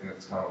mark, I think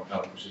that's kind of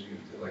what pushes you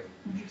to like.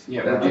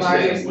 Yeah,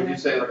 That would you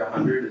say like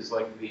 100 is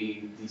like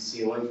the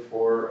ceiling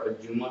for a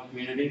Joomla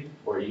community,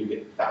 or you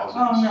get thousands?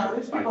 Oh, no,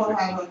 there's people who iTwixie?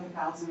 have like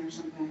 1,000 or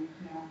something,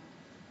 yeah.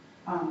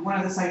 One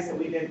of the sites that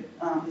we did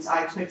is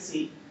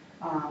iTwixie,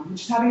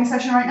 which is having a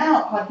session right now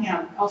at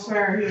PodCamp,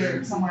 elsewhere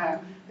here somewhere.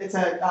 It's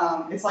like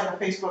a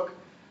Facebook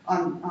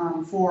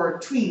for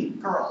tween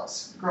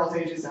girls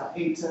ages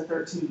 8 to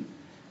 13.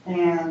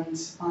 And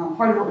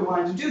part of what we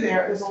wanted to do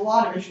there is a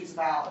lot of issues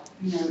about,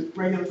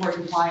 regulatory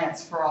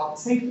compliance for all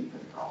the safety for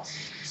the girls.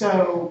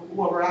 So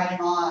what we're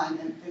adding on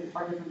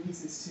are different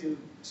pieces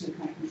to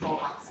kind of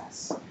control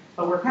access.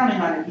 But we're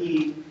counting on it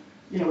being,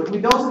 we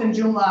built it in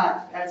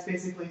Joomla as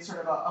basically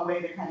sort of a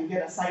way to kind of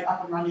get a site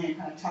up and running and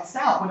kind of test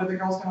out what are the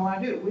girls going to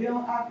want to do. We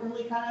don't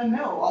really kind of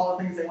know all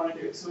the things they want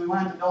to do. So we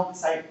wanted to build the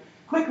site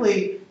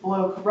quickly,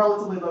 below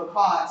relatively low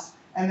cost.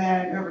 And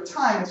then over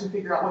time, as we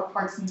figure out what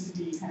parts need to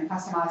be kind of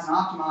customized and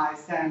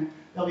optimized, then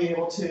they'll be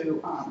able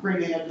to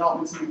bring in a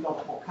development team and build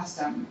a whole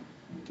custom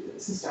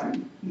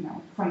system,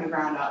 from the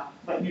ground up,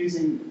 but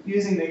using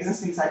the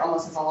existing site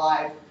almost as a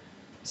live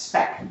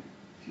spec,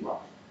 if you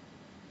will.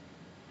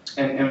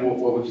 And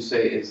what would you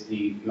say is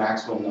the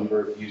maximum number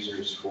of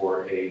users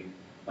for a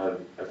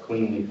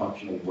cleanly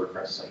functioning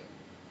WordPress site,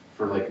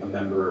 for like a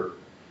member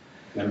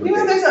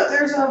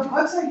There's a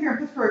website here in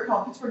Pittsburgh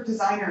called Pittsburgh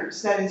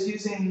Designers that is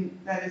using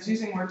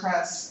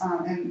WordPress,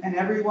 and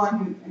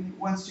everyone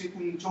who wants to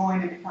can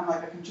join and become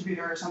like a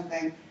contributor or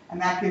something,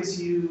 and that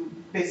gives you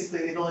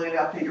basically the ability to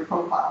update your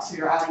profile, so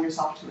you're adding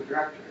yourself to a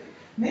directory.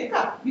 And they've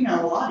got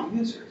a lot of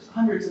users,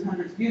 hundreds and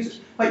hundreds of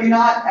users, but you're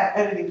not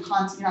editing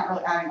content, you're not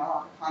really adding a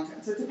lot of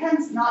content. So it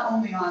depends not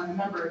only on the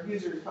number of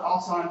users, but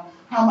also on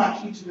how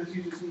much each of those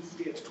users needs to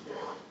be able to do.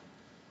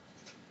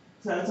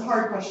 So it's a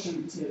hard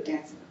question to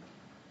answer.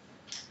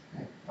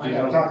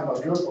 I'm talking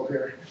about Drupal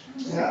here.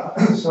 Yeah.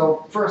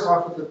 So first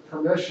off with the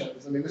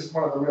permissions, this is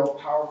one of the real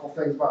powerful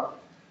things about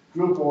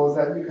Drupal is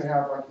that you can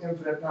have like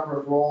infinite number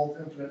of roles,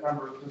 infinite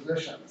number of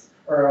positions,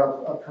 or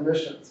of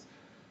permissions.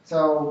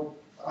 So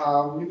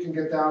you can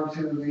get down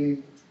to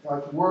the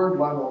word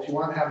level. If you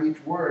want to have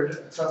each word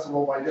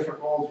accessible by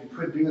different roles, you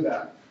could do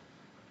that.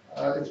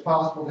 It's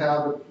possible to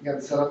have it,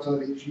 again, set up so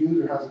that each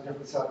user has a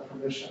different set of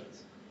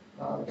permissions.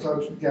 So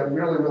it's, again,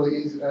 really,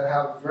 really easy to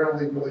have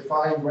really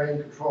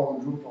fine-grained control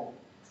in Drupal.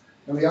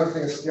 And the other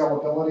thing is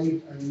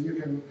scalability. You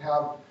can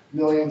have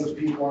millions of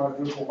people on a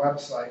Drupal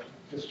website.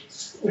 It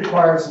just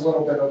requires a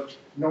little bit of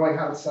knowing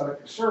how to set up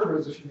your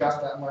servers. If you've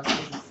got that much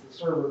business to the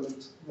server,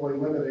 that's really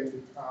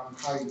limiting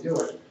how you do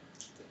it.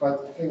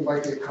 But things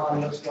like The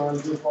Economist are on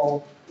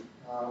Drupal.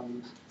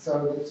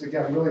 So it's,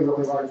 again, really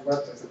large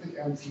websites. I think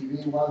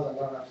MTV was, I'm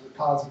not absolutely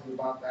positive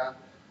about that.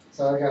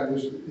 So again,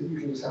 you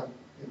can just have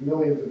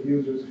millions of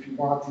users if you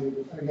want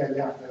to. And again,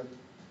 you have to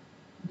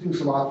do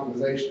some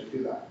optimization to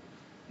do that.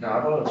 Now,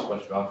 I don't know too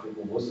much about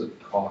Drupal. What's the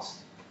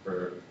cost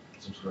for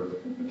some sort of,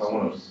 if I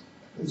want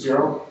to?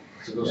 Zero.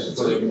 So It's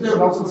those, an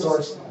open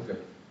source. okay.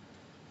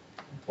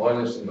 Well, I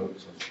understand the open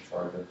source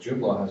charge.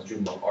 Joomla has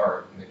Joomla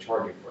Art, and they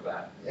charge you for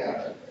that.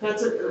 Yeah.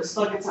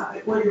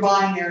 What you're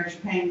buying there is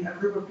you're paying a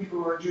group of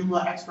people who are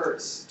Joomla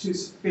experts to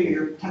figure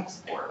your tech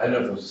support. I don't know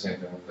if it was the same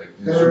thing with like,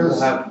 does There's-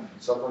 Drupal have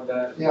stuff like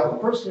that? Yeah, the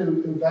person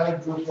who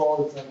invented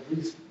Drupal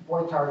is Dries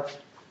Boytart,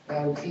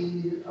 and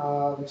he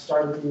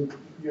started in the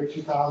year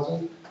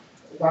 2000.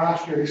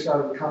 Last year, he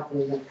started a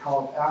company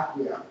called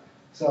Acquia.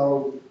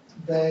 So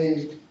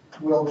they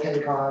will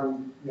take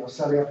on,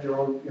 setting up your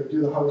own,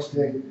 do the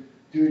hosting,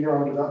 do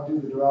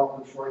the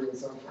development for you, and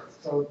so forth.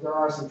 So there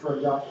are some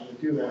firms out there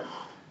that do that.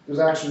 There's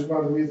actually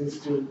one of the reasons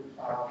to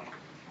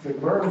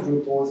learn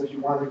Drupal is if you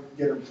want to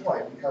get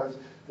employed, because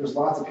there's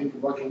lots of people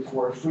looking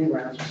for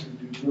freelancers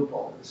who do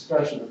Drupal,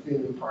 especially the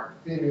theming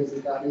part. Theming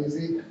isn't that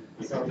easy,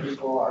 so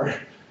people are,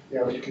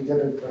 if you can get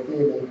into the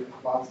theming,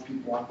 lots of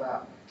people want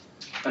that.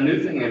 A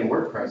new thing in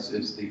WordPress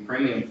is the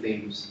premium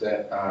themes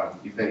that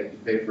you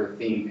pay for a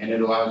theme, and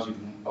it allows you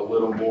a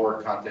little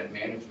more content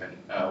management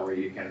where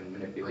you can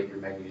manipulate your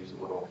menus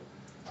a little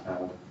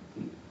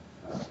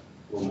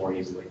more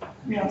easily.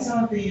 Yeah,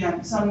 some of the,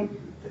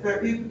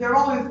 there have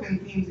always been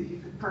themes that you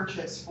could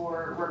purchase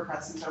for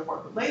WordPress and so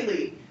forth, but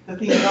lately, the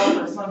theme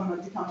developers, some of them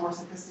have become more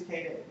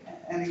sophisticated.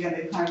 And again,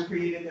 they've kind of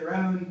created their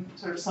own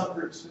sort of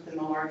subgroups within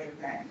the larger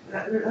thing.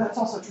 That's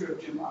also true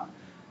of Joomla.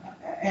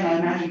 And I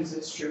imagine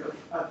it's true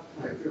of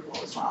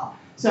Drupal as well.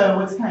 So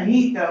what's kind of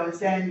neat though is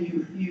then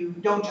you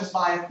don't just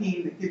buy a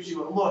theme that gives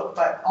you a look,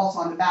 but also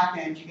on the back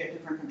end you get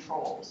different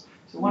controls.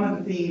 So one of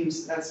the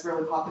themes that's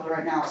really popular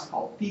right now is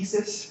called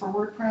Thesis for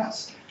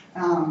WordPress.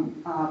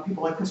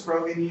 People like Chris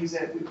Brogan use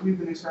it. We've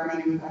been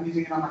experimenting with. I'm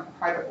using it on my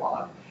private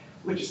blog,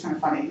 which is kind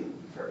of funny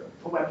for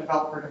a web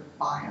developer to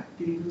buy a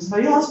theme from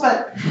somebody else.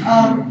 But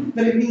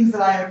it means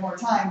that I have more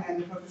time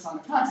then to focus on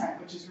the content,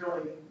 which is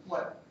really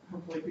what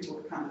hopefully people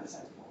would come to this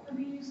as for. Have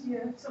you used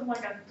something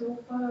like a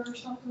Tulpa or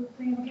something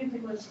thing? I can't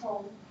think what it's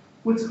called.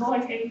 What's it It's called?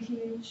 like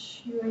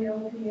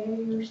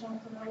ATHUALPA or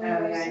something. Oh, yeah, I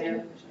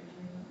know.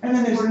 And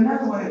then there's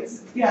another one. It's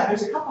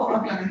there's a couple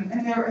of them,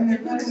 and they're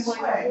good in this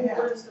Like way. a whole Yeah.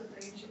 list of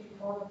things you can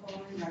follow up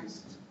on.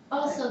 Nice.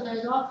 Also,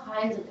 there's all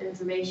kinds of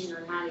information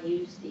on how to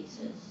use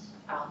Thesis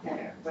out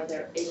there, where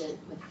there isn't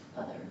with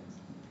other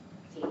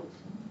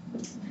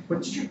themes.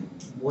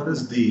 What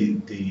is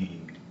the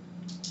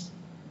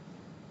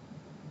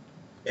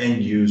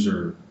end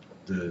user,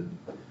 the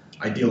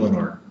ideal in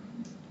art,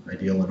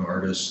 ideal in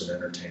artists and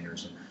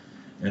entertainers,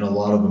 and a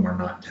lot of them are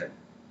not tech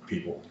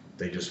people.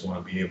 They just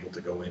want to be able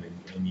to go in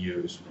and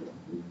use.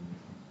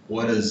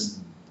 What does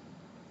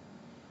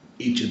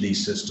each of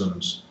these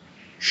systems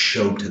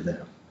show to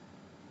them?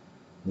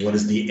 What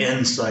does the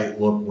end site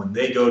look when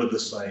they go to the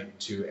site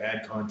to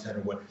add content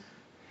or what?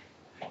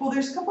 Well,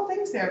 there's a couple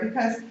things there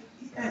because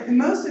in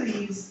most of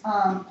these,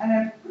 and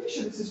I'm pretty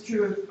sure this is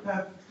true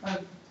of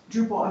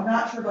Drupal, I'm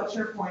not sure about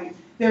SharePoint,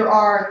 there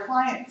are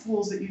client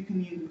tools that you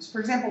can use. For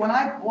example, when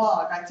I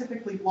blog, I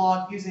typically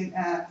blog using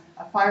a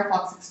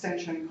Firefox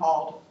extension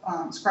called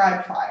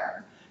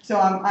ScribeFire. So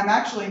I'm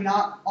actually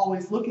not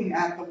always looking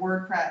at the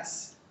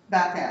WordPress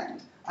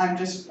backend. I'm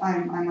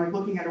like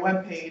looking at a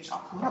web page. I'll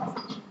pull it up.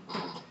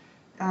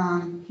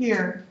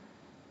 Here,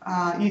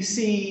 you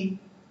see,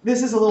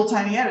 this is a little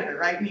tiny editor,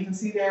 right? And you can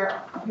see there,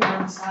 up here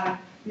on the side,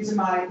 these are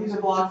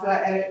blogs that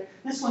I edit.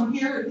 This one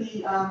here,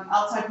 the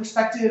outside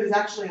perspective, is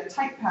actually a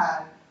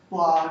TypePad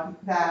blog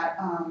that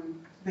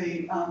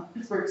the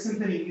Pittsburgh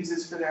Symphony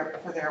uses for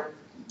their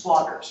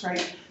bloggers,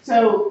 right?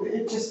 So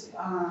it just,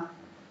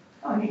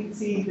 and you can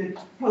see the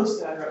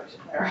post that I wrote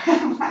there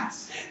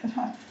last.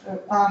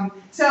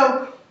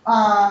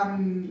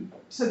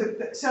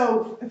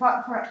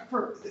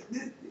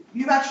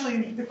 You've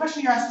actually, the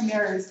question you're asking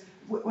there is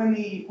when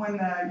the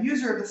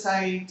user of the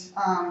site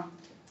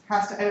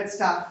has to edit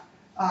stuff,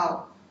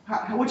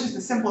 which is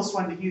the simplest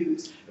one to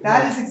use.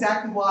 That is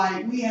exactly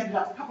why we ended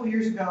up a couple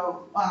years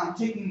ago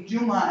taking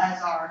Joomla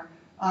as our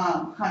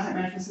content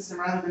management system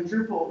rather than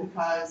Drupal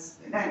because,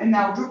 and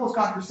now Drupal's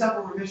gone through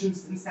several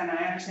revisions since then, and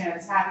I understand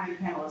it's happening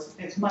panel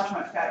is much,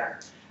 much better.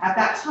 At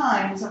that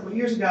time, several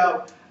years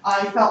ago,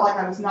 I felt like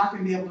I was not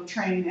going to be able to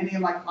train any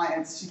of my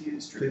clients to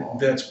use Drupal.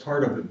 That's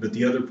part of it, but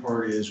the other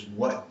part is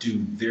what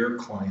do their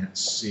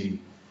clients see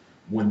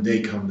when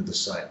they come to the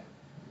site?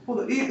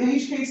 Well, in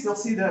each case, they'll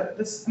see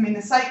the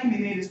site can be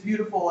made as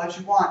beautiful as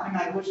you want, no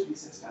matter which of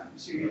these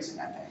systems you're using,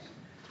 I think.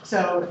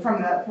 So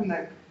from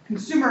the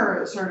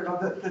consumer, sort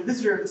of the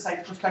visitor of the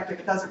site's perspective,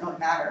 it doesn't really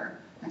matter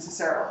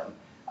necessarily.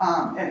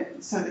 And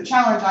so the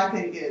challenge, I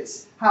think,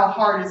 is how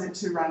hard is it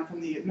to run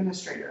from the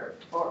administrator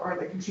or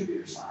the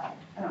contributor side?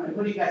 I don't know,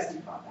 what do you guys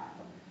think about that?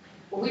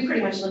 Well, we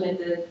pretty much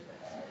limit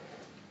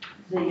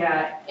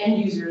the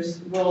end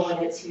user's role in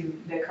it to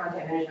the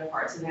content management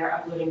part. So they're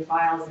uploading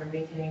files, they're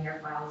maintaining their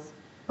files,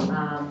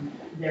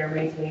 they're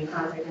maintaining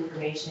contact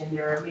information,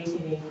 they're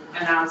maintaining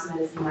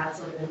announcements and that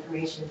sort of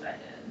information. But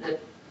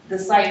the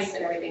sites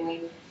and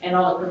everything, and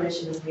all the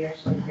permissions we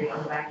actually create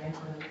on the back end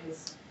for them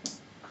is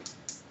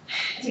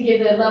to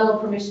give the level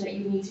of permission that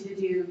you need to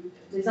do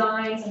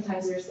design.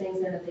 Sometimes there's things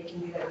then that they can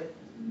do that with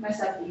the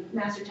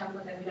master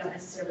template that we don't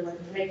necessarily want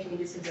them to make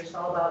changes because it's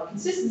all about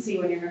consistency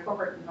when you're in a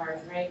corporate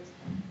environment, right?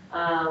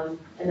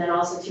 And then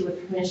also too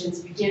with permissions,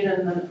 if you give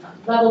them the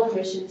level of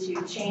permission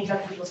to change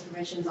other people's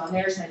permissions on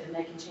their site, then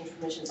they can change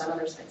permissions on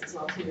other sites as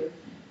well too.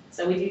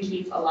 So we do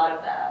keep a lot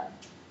of that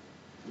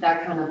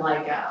kind of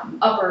like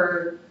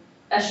upper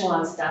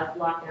echelon stuff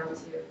locked down to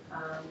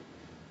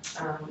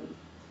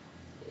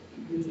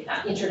the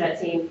intranet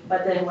team.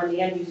 But then when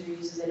the end user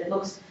uses it, it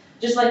looks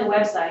just like a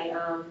website.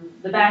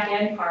 The back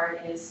end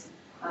part is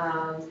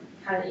kind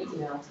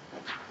of,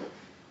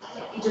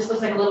 it just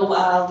looks like a little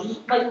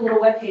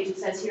web page that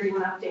says here you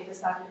want to update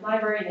this document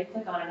library, and they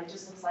click on it, and it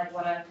just looks like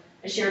what a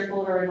shared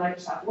folder in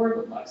Microsoft Word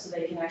would look. So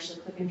they can actually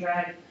click and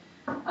drag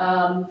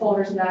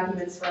folders and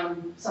documents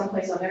from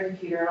someplace on their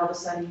computer, and all of a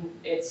sudden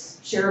it's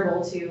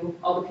shareable to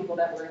all the people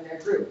that were in their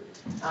group.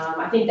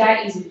 I think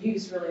that ease of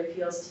use really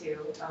appeals to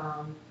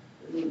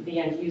the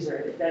end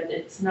user, that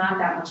it's not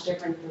that much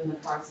different than the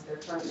products that they're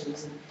currently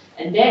using.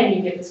 And then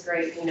you get this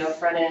great,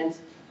 front end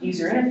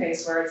user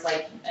interface where it's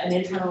like an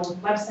internal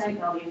website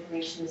and all the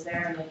information is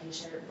there and they can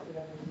share it with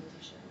whoever they need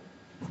to share.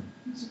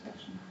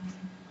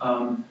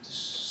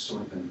 Just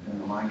sort of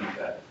in line with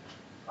that,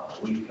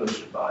 we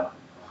posted about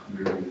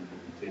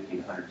 150,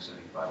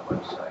 175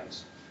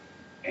 websites,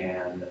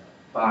 and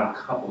about a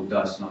couple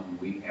dozen of them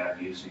we have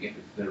using it.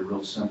 They're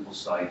real simple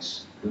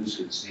sites,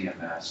 Lucid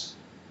CMS,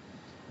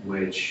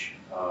 which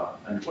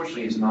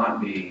unfortunately is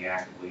not being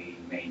actively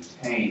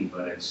maintained,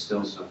 but it's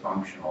still so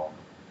functional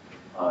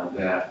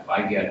that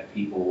I get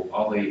people,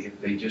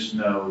 if they just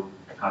know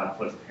how to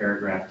put a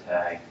paragraph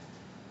tag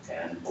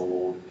and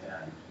bold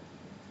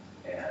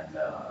and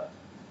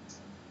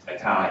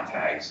italic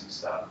tags and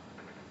stuff,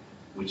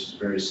 which is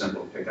very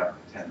simple to pick up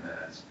in 10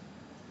 minutes.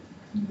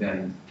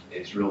 Then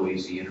it's real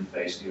easy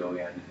interface to go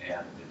in,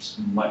 and it's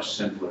much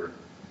simpler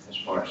as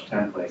far as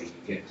templating.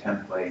 You get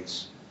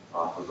templates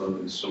off of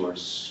open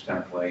source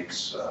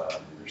templates.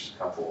 There's a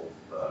couple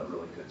of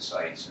really good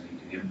sites, and you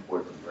can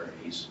import them very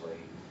easily.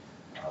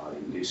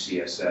 You can do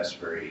CSS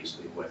very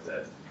easily with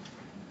it.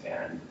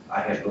 And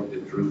I had looked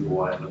at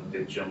Drupal, I had looked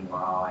at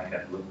Joomla, I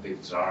had looked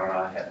at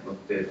Zara, I had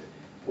looked at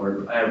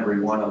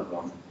every one of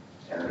them,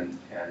 and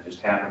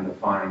just happened to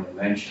find a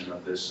mention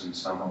of this in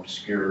some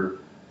obscure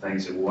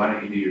things. That why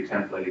don't you do your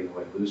templating the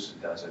way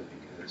Lucid does it,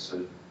 because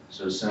it's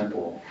so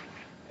simple.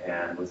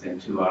 And within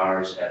 2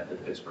 hours had the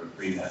Pittsburgh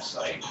Freenet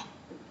site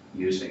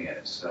using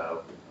it.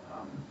 So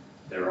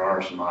there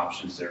are some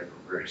options there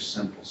for very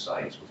simple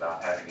sites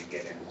without having to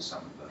get into some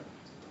of the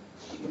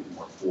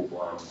more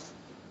full-blown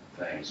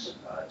things.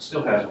 It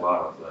still has a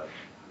lot of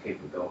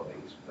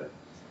capabilities, but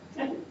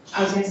I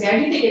was going to say, I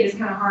do think it is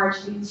kind of hard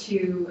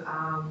to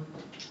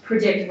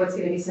predict what's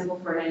going to be simple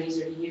for an end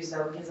user to use,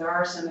 though, because there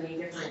are so many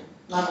different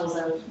levels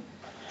of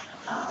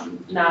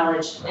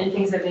knowledge and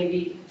things that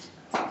maybe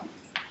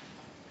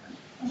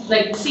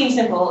like seem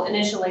simple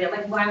initially.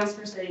 Like when I was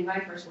first editing my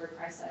first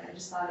WordPress site, I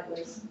just thought it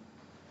was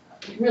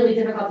really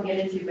difficult to get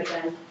into, but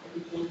then it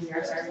became easier.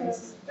 I'm sorry.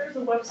 There's a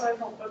website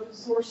called Open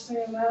Source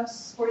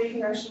CMS where you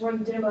can actually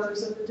run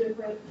demos of the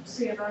different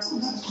CMSs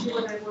and see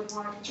what they would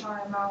want to try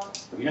them out.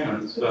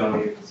 Yeah, it's, So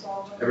you can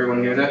solve it.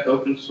 everyone hear that?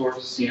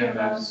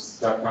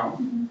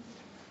 OpenSourceCMS.com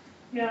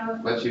Yeah,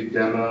 lets you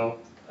demo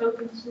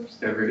open source.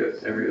 every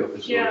open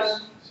source Yeah.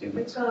 CMS.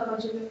 It's got a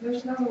bunch of different,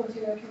 there's another one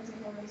too, I can't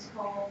think of what it's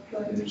called,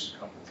 but there's a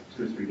couple,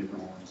 2 or 3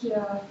 different ones.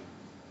 yeah,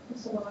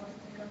 it's the one I can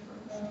think of for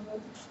now,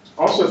 but.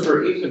 Also,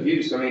 for ease of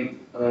use, I mean,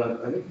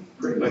 I think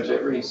pretty much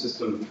every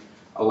system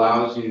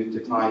allows you to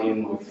tie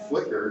in with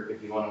Flickr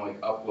if you want to like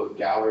upload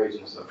galleries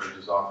and stuff, which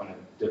is often a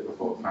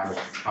difficult kind of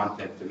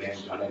content to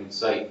manage on any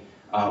site.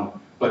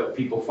 But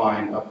people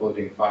find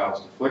uploading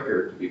files to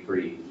Flickr to be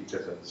pretty easy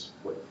because that's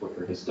what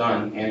Flickr has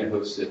done, and it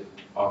hosts it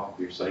off of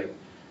your site.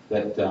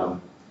 That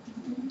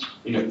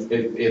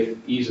if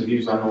ease of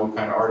use, I don't know what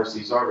kind of artists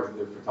these are, but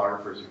they're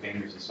photographers and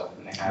painters and stuff,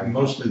 and they have.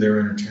 Mostly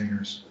they're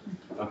entertainers.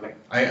 Okay.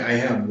 I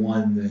have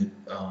one that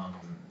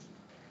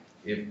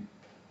if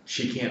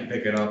she can't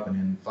pick it up and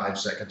in 5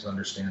 seconds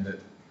understand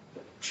it,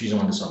 she's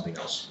on to something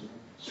else.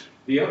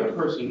 The other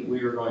person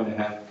we were going to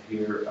have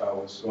here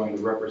was going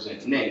to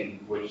represent Ning,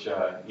 which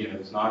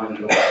is not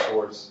an open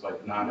source,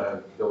 like not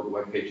a build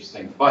web pages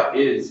thing, but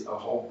is a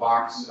whole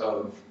box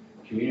of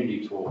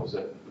community tools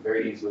that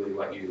very easily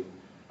let you,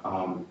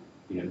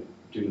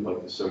 do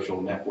like the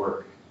social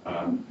network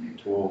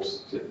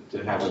tools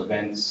to have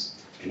events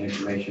and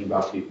information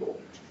about people.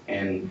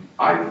 And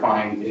I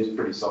find is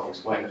pretty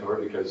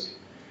self-explanatory because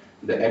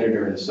the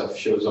editor and stuff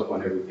shows up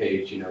on every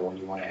page. When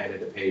you want to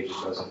edit a page, it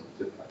doesn't.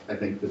 I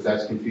think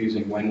that's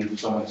confusing. When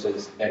someone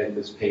says edit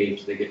this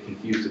page, they get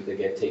confused if they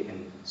get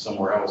taken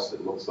somewhere else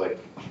that looks like,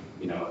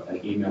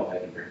 an email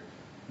editor.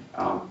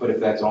 But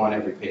if that's on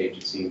every page,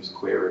 it seems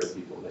clearer to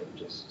people that you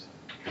just.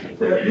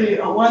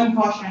 The one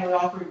caution I would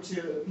offer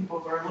to people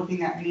who are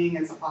looking at Ning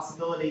as a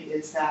possibility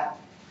is that,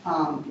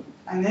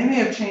 and they may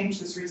have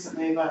changed this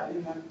recently, but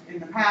in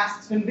the past,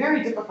 it's been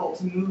very difficult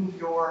to move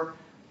your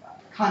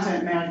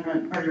content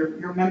management or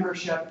your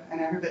membership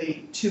and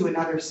everybody to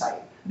another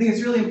site. I think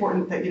it's really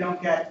important that you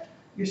don't get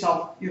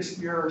yourself, your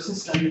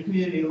system, your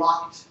community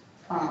locked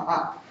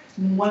up.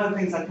 One of the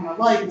things I kind of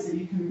like is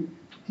that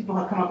people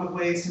have come up with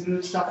ways to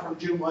move stuff from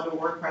Joomla to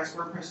WordPress,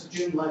 WordPress to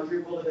Joomla,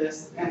 Drupal to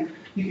this, and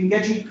you can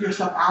get your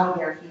stuff out of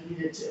there if you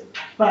needed to.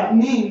 But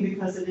Ning,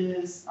 because it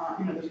is,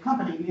 there's a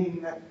company,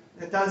 Ning, that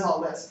does all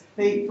this,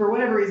 they, for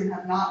whatever reason,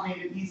 have not made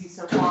it easy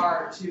so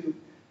far to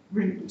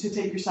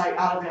take your site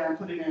out of there and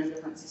put it in a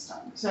different system.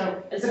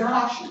 So it's a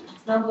caution.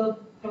 It's not a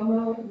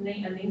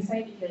Ning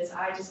site because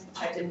I just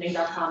typed in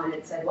Ning.com and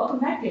it said, welcome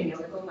back,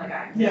 Daniel. Like, oh my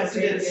God. Yes,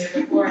 it is.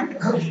 Before.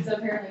 So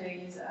apparently they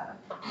use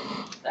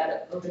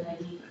that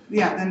OpenID.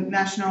 Yeah, the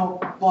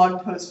National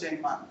Blog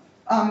Posting Month.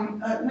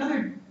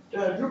 Another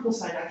Drupal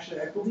site,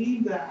 actually, I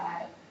believe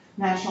that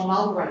National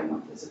Novel Writing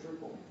Month is a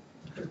Drupal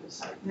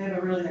site. They have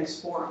a really nice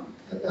forum.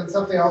 And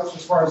something else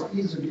as far as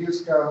ease of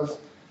use goes,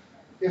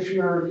 if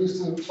you're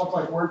using something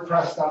like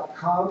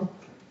WordPress.com,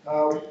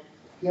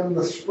 in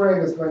the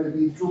spring is going to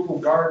be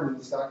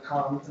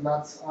DrupalGardens.com, and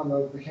that's on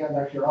the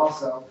handout here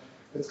also.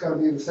 It's going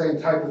to be the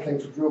same type of thing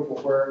for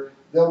Drupal, where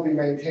they'll be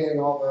maintaining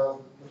all the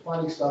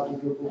funny stuff in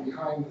Drupal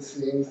behind the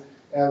scenes,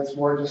 and it's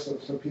more just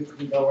so people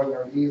can go in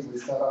there and easily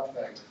set up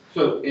things.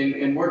 So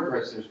in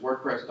WordPress, there's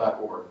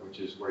WordPress.org, which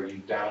is where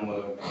you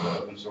download the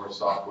open source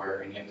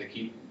software, and you have to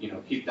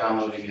keep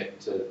downloading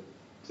it to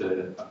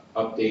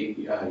update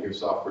your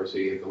software so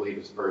you get the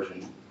latest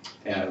version,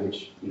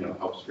 which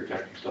helps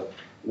protect your stuff.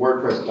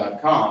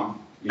 WordPress.com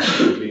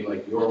would be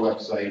like your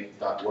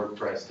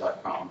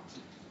website.wordpress.com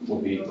will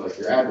be like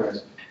your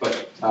address,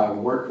 but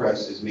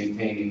WordPress is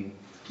maintaining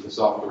the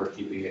software,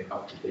 keeping it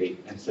up to date,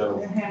 and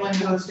so handling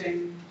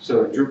hosting.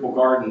 So Drupal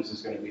Gardens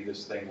is going to be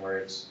this thing where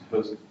it's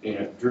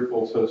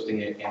Drupal's hosting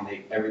it, and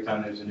every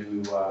time there's a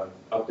new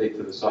update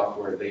to the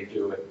software, they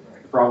do it.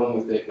 The problem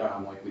with it,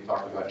 like we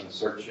talked about in the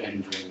search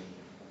engine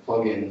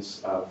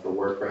plugins for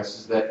WordPress,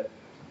 is that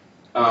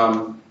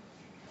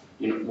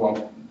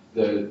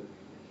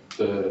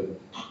the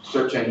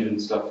search engine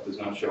stuff does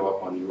not show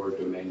up on your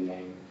domain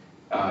name.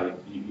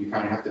 You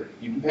kind of have to,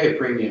 you can pay a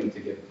premium to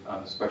get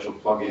special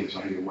plugins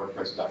on your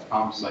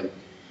WordPress.com site,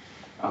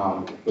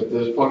 but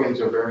those plugins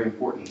are very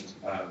important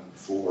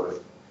for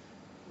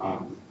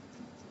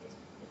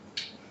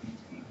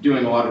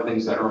doing a lot of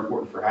things that are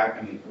important for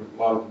hacking. I mean, a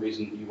lot of the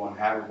reason you want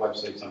to have a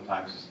website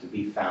sometimes is to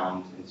be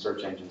found in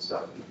search engine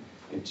stuff,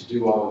 and to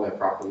do all of that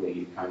properly,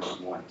 you kind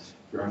of want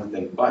your own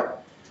thing.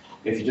 But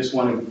if you just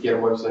want to get a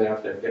website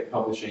out there, get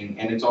publishing,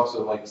 and it's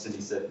also, like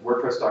Cindy said,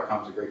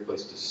 WordPress.com is a great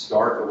place to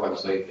start a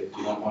website if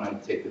you don't want to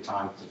take the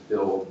time to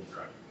build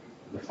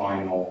the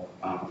final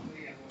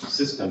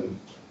system.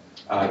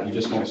 You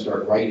just want to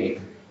start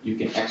writing. You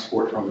can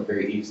export from it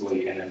very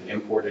easily and then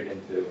import it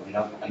into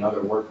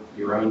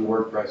your own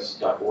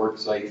WordPress.org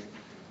site,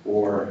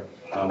 or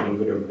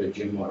move it over to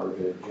Joomla or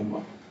to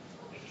Joomla.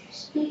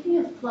 Speaking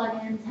of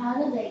plugins,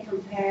 how do they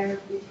compare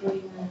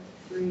between the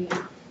three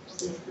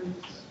systems?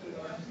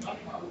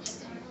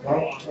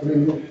 Well, I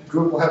mean,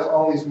 Drupal has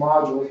all these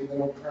modules,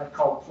 and they're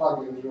called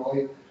plugins,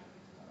 really.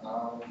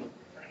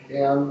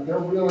 And they're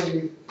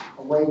really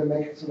a way to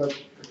make it so that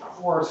the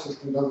core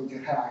system doesn't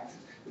get hacked.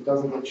 It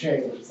doesn't get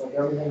changed. It's like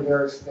everything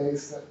there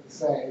stays the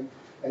same,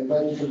 and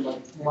then you can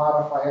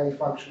modify any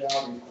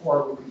functionality in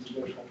core with these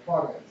additional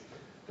plugins.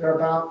 There are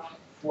about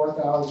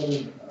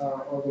 4,000,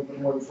 or a little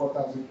bit more than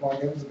 4,000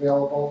 plugins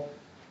available.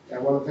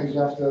 And one of the things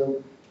you have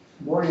to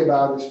worry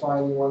about is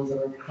finding ones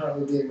that are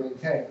currently being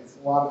maintained.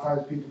 A lot of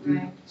times people do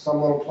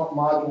some little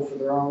module for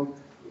their own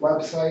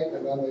website,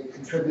 and then they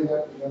contribute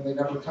it, and then they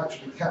never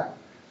touch it again.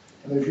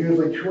 And there's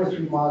usually 2 or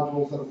 3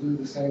 modules that will do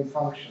the same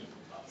function.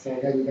 So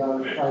again, you got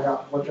to find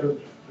out what are the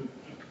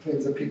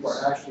things that people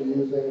are actually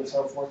using and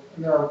so forth.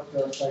 And there are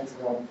sites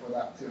available for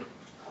that too.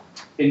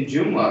 In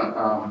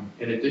Joomla,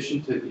 in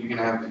addition to, you can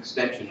have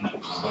extensions,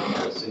 which is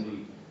like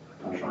Cindy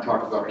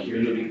talked about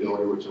Community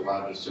Builder, which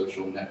allowed the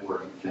social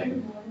networking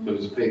thing. So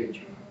it's a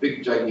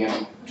big,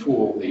 gigantic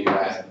tool that you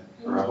add,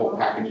 or a whole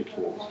package of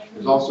tools.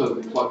 There's also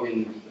the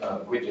plugin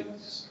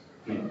widgets,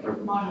 or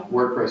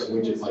WordPress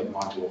widget-like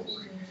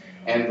modules.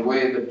 And the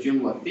way the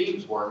Joomla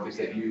themes work is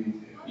that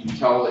you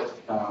tell it,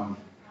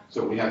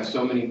 so we have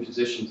so many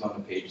positions on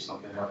the page,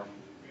 something like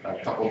a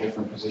couple of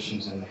different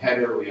positions in the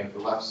header, we have the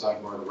left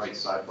sidebar, the right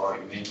sidebar,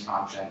 your main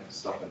content,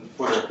 stuff in the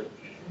footer.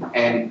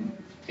 And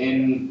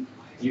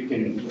you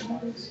can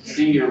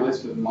see your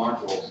list of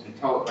modules and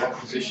tell it what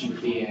position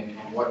to be in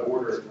and what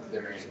order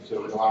they're in.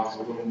 So it allows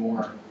a little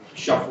more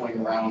shuffling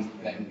around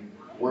than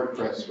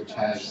WordPress, which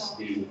has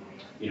the,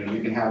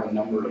 you can have a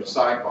number of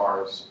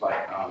sidebars,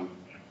 but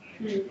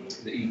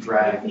that you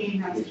drag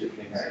widget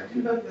things.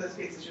 In both of those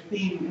cases,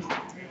 your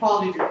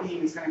quality of your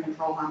theme is going to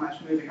control how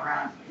much moving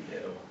around you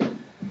can do.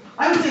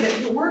 I would say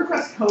that the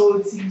WordPress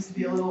code seems to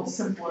be a little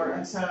simpler,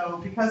 and so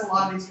because a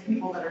lot of these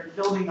people that are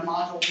building the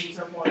modules and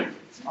so forth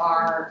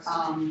are,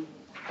 of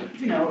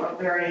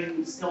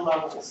varying skill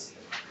levels.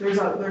 There's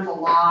a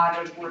lot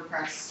of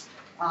WordPress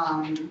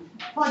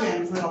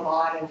plugins with a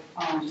lot of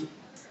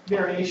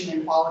variation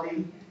in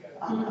quality,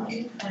 and I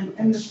think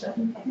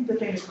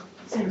the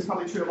same is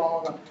probably true of all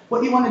of them.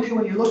 What you want to do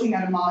when you're looking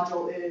at a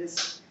module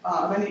is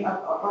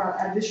or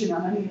addition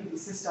on any of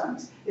these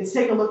systems is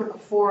take a look at the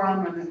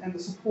forum and the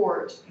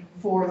support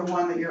for the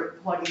one that you're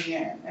plugging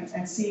in,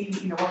 and see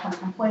what kind of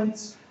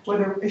complaints,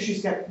 whether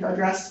issues get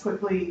addressed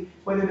quickly,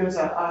 whether there's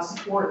a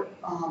support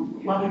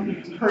level you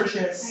can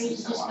purchase. I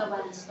used to just go by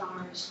the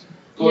stars.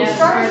 Well,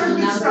 Stars are a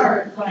good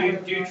start.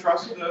 Do you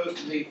trust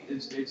those?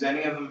 Does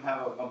any of them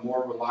have a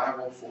more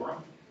reliable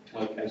forum,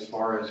 like as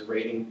far as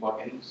rating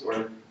plugins,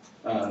 or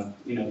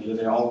do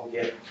they all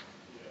get?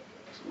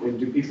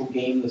 Do people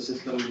game the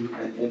system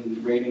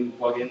in rating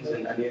plugins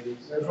and any of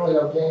these? There's really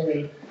no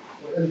gaming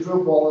in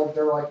Drupal, and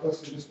they're like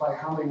listed just by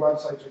how many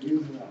websites are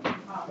using them.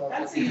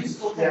 That's a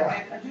useful thing.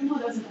 Joomla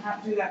doesn't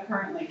have to do that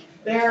currently.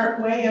 Their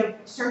way of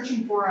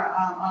searching for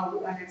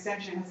an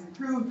extension has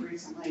improved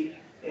recently.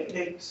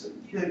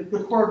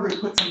 The core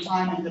group put some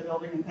time into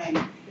building a thing.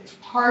 It's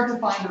hard to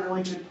find a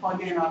really good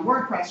plugin on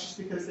WordPress just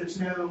because there's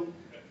no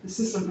the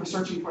system for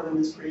searching for them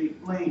is pretty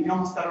lame. You're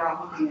almost better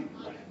off looking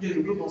at, like, doing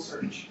a Google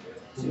search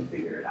to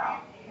figure it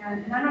out.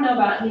 And I don't know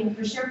about, I mean,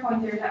 for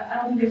SharePoint, I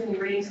don't think there's any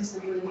rating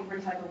system for the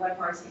different type of web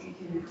parts that you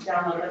can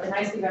download. But the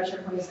nice thing about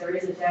SharePoint is there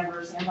is a dev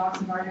or sandbox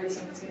environment,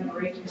 so if it's going to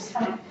break your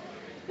site,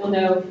 you'll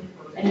know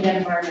any dev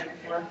environment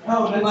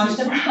before you launch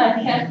the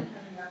product. Yeah.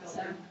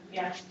 So,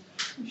 yeah.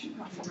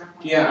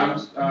 Yeah,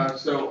 I'm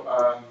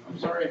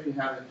sorry if you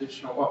have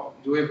additional, well,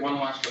 do we have one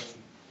last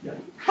question?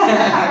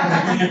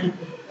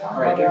 All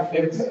right,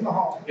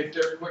 if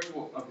they're quick,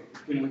 okay,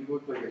 can we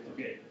quickly get them?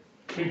 Okay,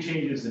 big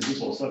changes in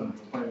Drupal 7 from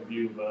the point of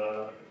view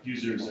of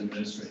users and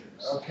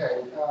administrators.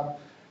 Okay,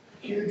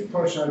 huge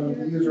push on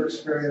the user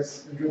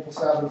experience in Drupal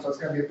 7, so it's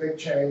going to be a big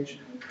change.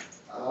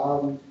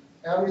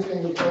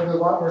 Everything, there'll be a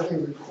lot more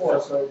things in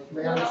core, so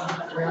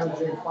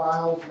managing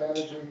files,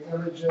 managing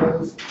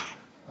images,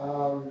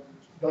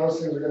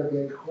 those things are going to be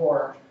in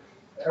core.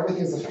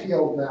 Everything's a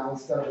field now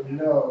instead of a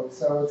node,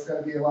 so it's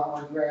going to be a lot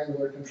more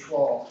granular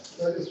control.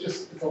 So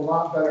it's a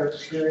lot better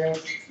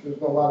experience. There's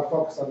been a lot of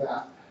focus on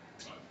that.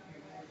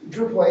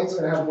 Drupal 8 is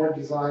going to have more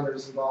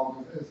designers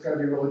involved. It's going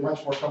to be really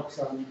much more focused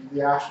on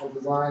the actual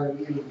design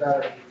and even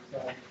better. So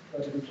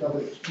that'll be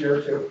another year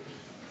or two.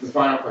 The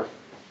final question.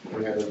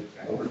 We have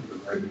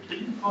Can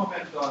you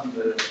comment on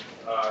the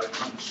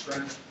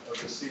strength of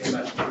the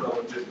CMS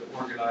relative to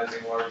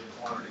organizing large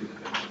quantities of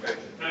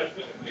information?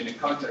 I mean, in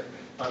content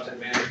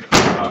management, we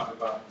talk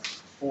about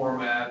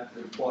format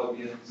and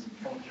plugins and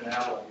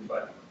functionality,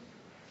 but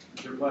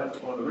one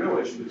of the real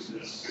issues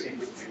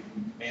seems to be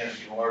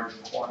managing large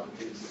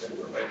quantities of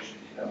information.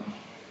 You know,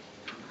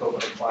 go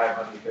from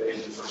 500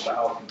 pages or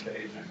 1,000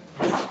 pages.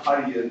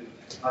 How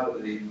do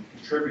the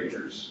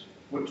contributors,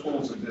 what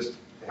tools exist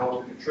to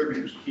help the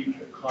contributors keep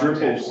the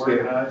content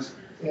organized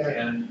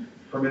and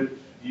permit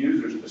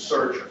users to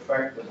search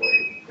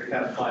effectively to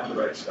kind of find the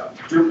right stuff?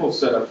 Drupal's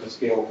set up to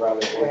scale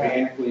rather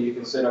organically. You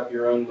can set up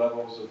your own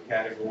levels of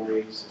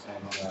categories,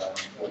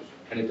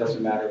 and it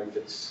doesn't matter if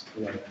it's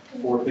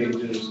 4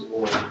 pages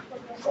or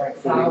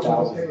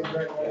 40,000.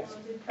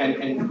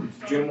 And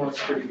Joomla's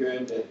pretty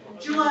good at.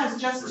 Joomla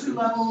has just 2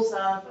 levels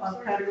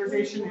of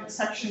categorization. It's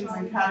sections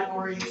and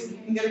categories.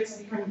 You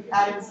can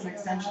add in some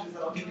extensions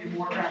that'll give you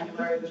more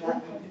granularity than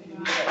that if you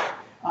need it.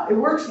 It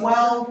works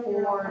well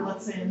for,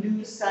 let's say, a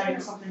news site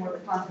or something where the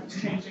content's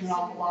changing an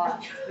awful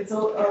lot. It's a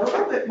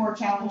little bit more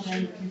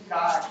challenging if you've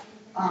got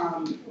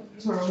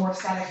sort of a more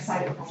static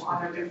site with a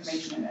lot of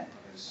information in it.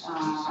 So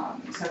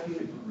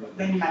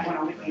then you might want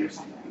to wiki or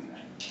something.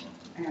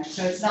 And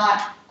so it's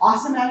not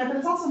awesome at it, but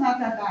it's also not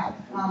that bad.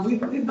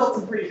 We've built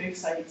some pretty big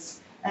sites.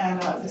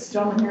 And this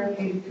gentleman here in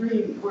the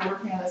 83, we're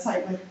working on a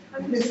site with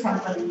his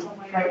company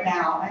right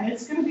now, and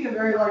it's going to be a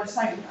very large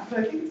site, but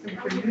I think it's going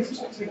to be pretty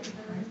useful too.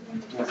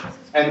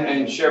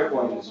 And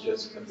SharePoint is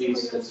just a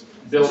beast that's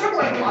built. It's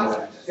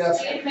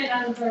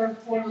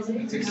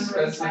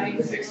expensive,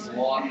 it takes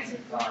lots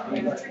of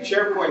time.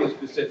 SharePoint is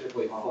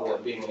specifically for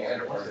being able to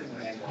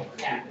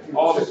handle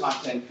all the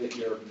content that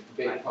your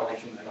big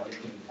publishing company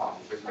can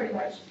possibly do.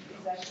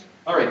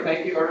 All right,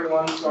 thank you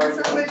everyone. Sorry.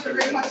 Thanks so much for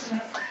great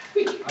questions.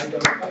 I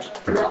don't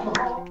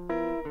know.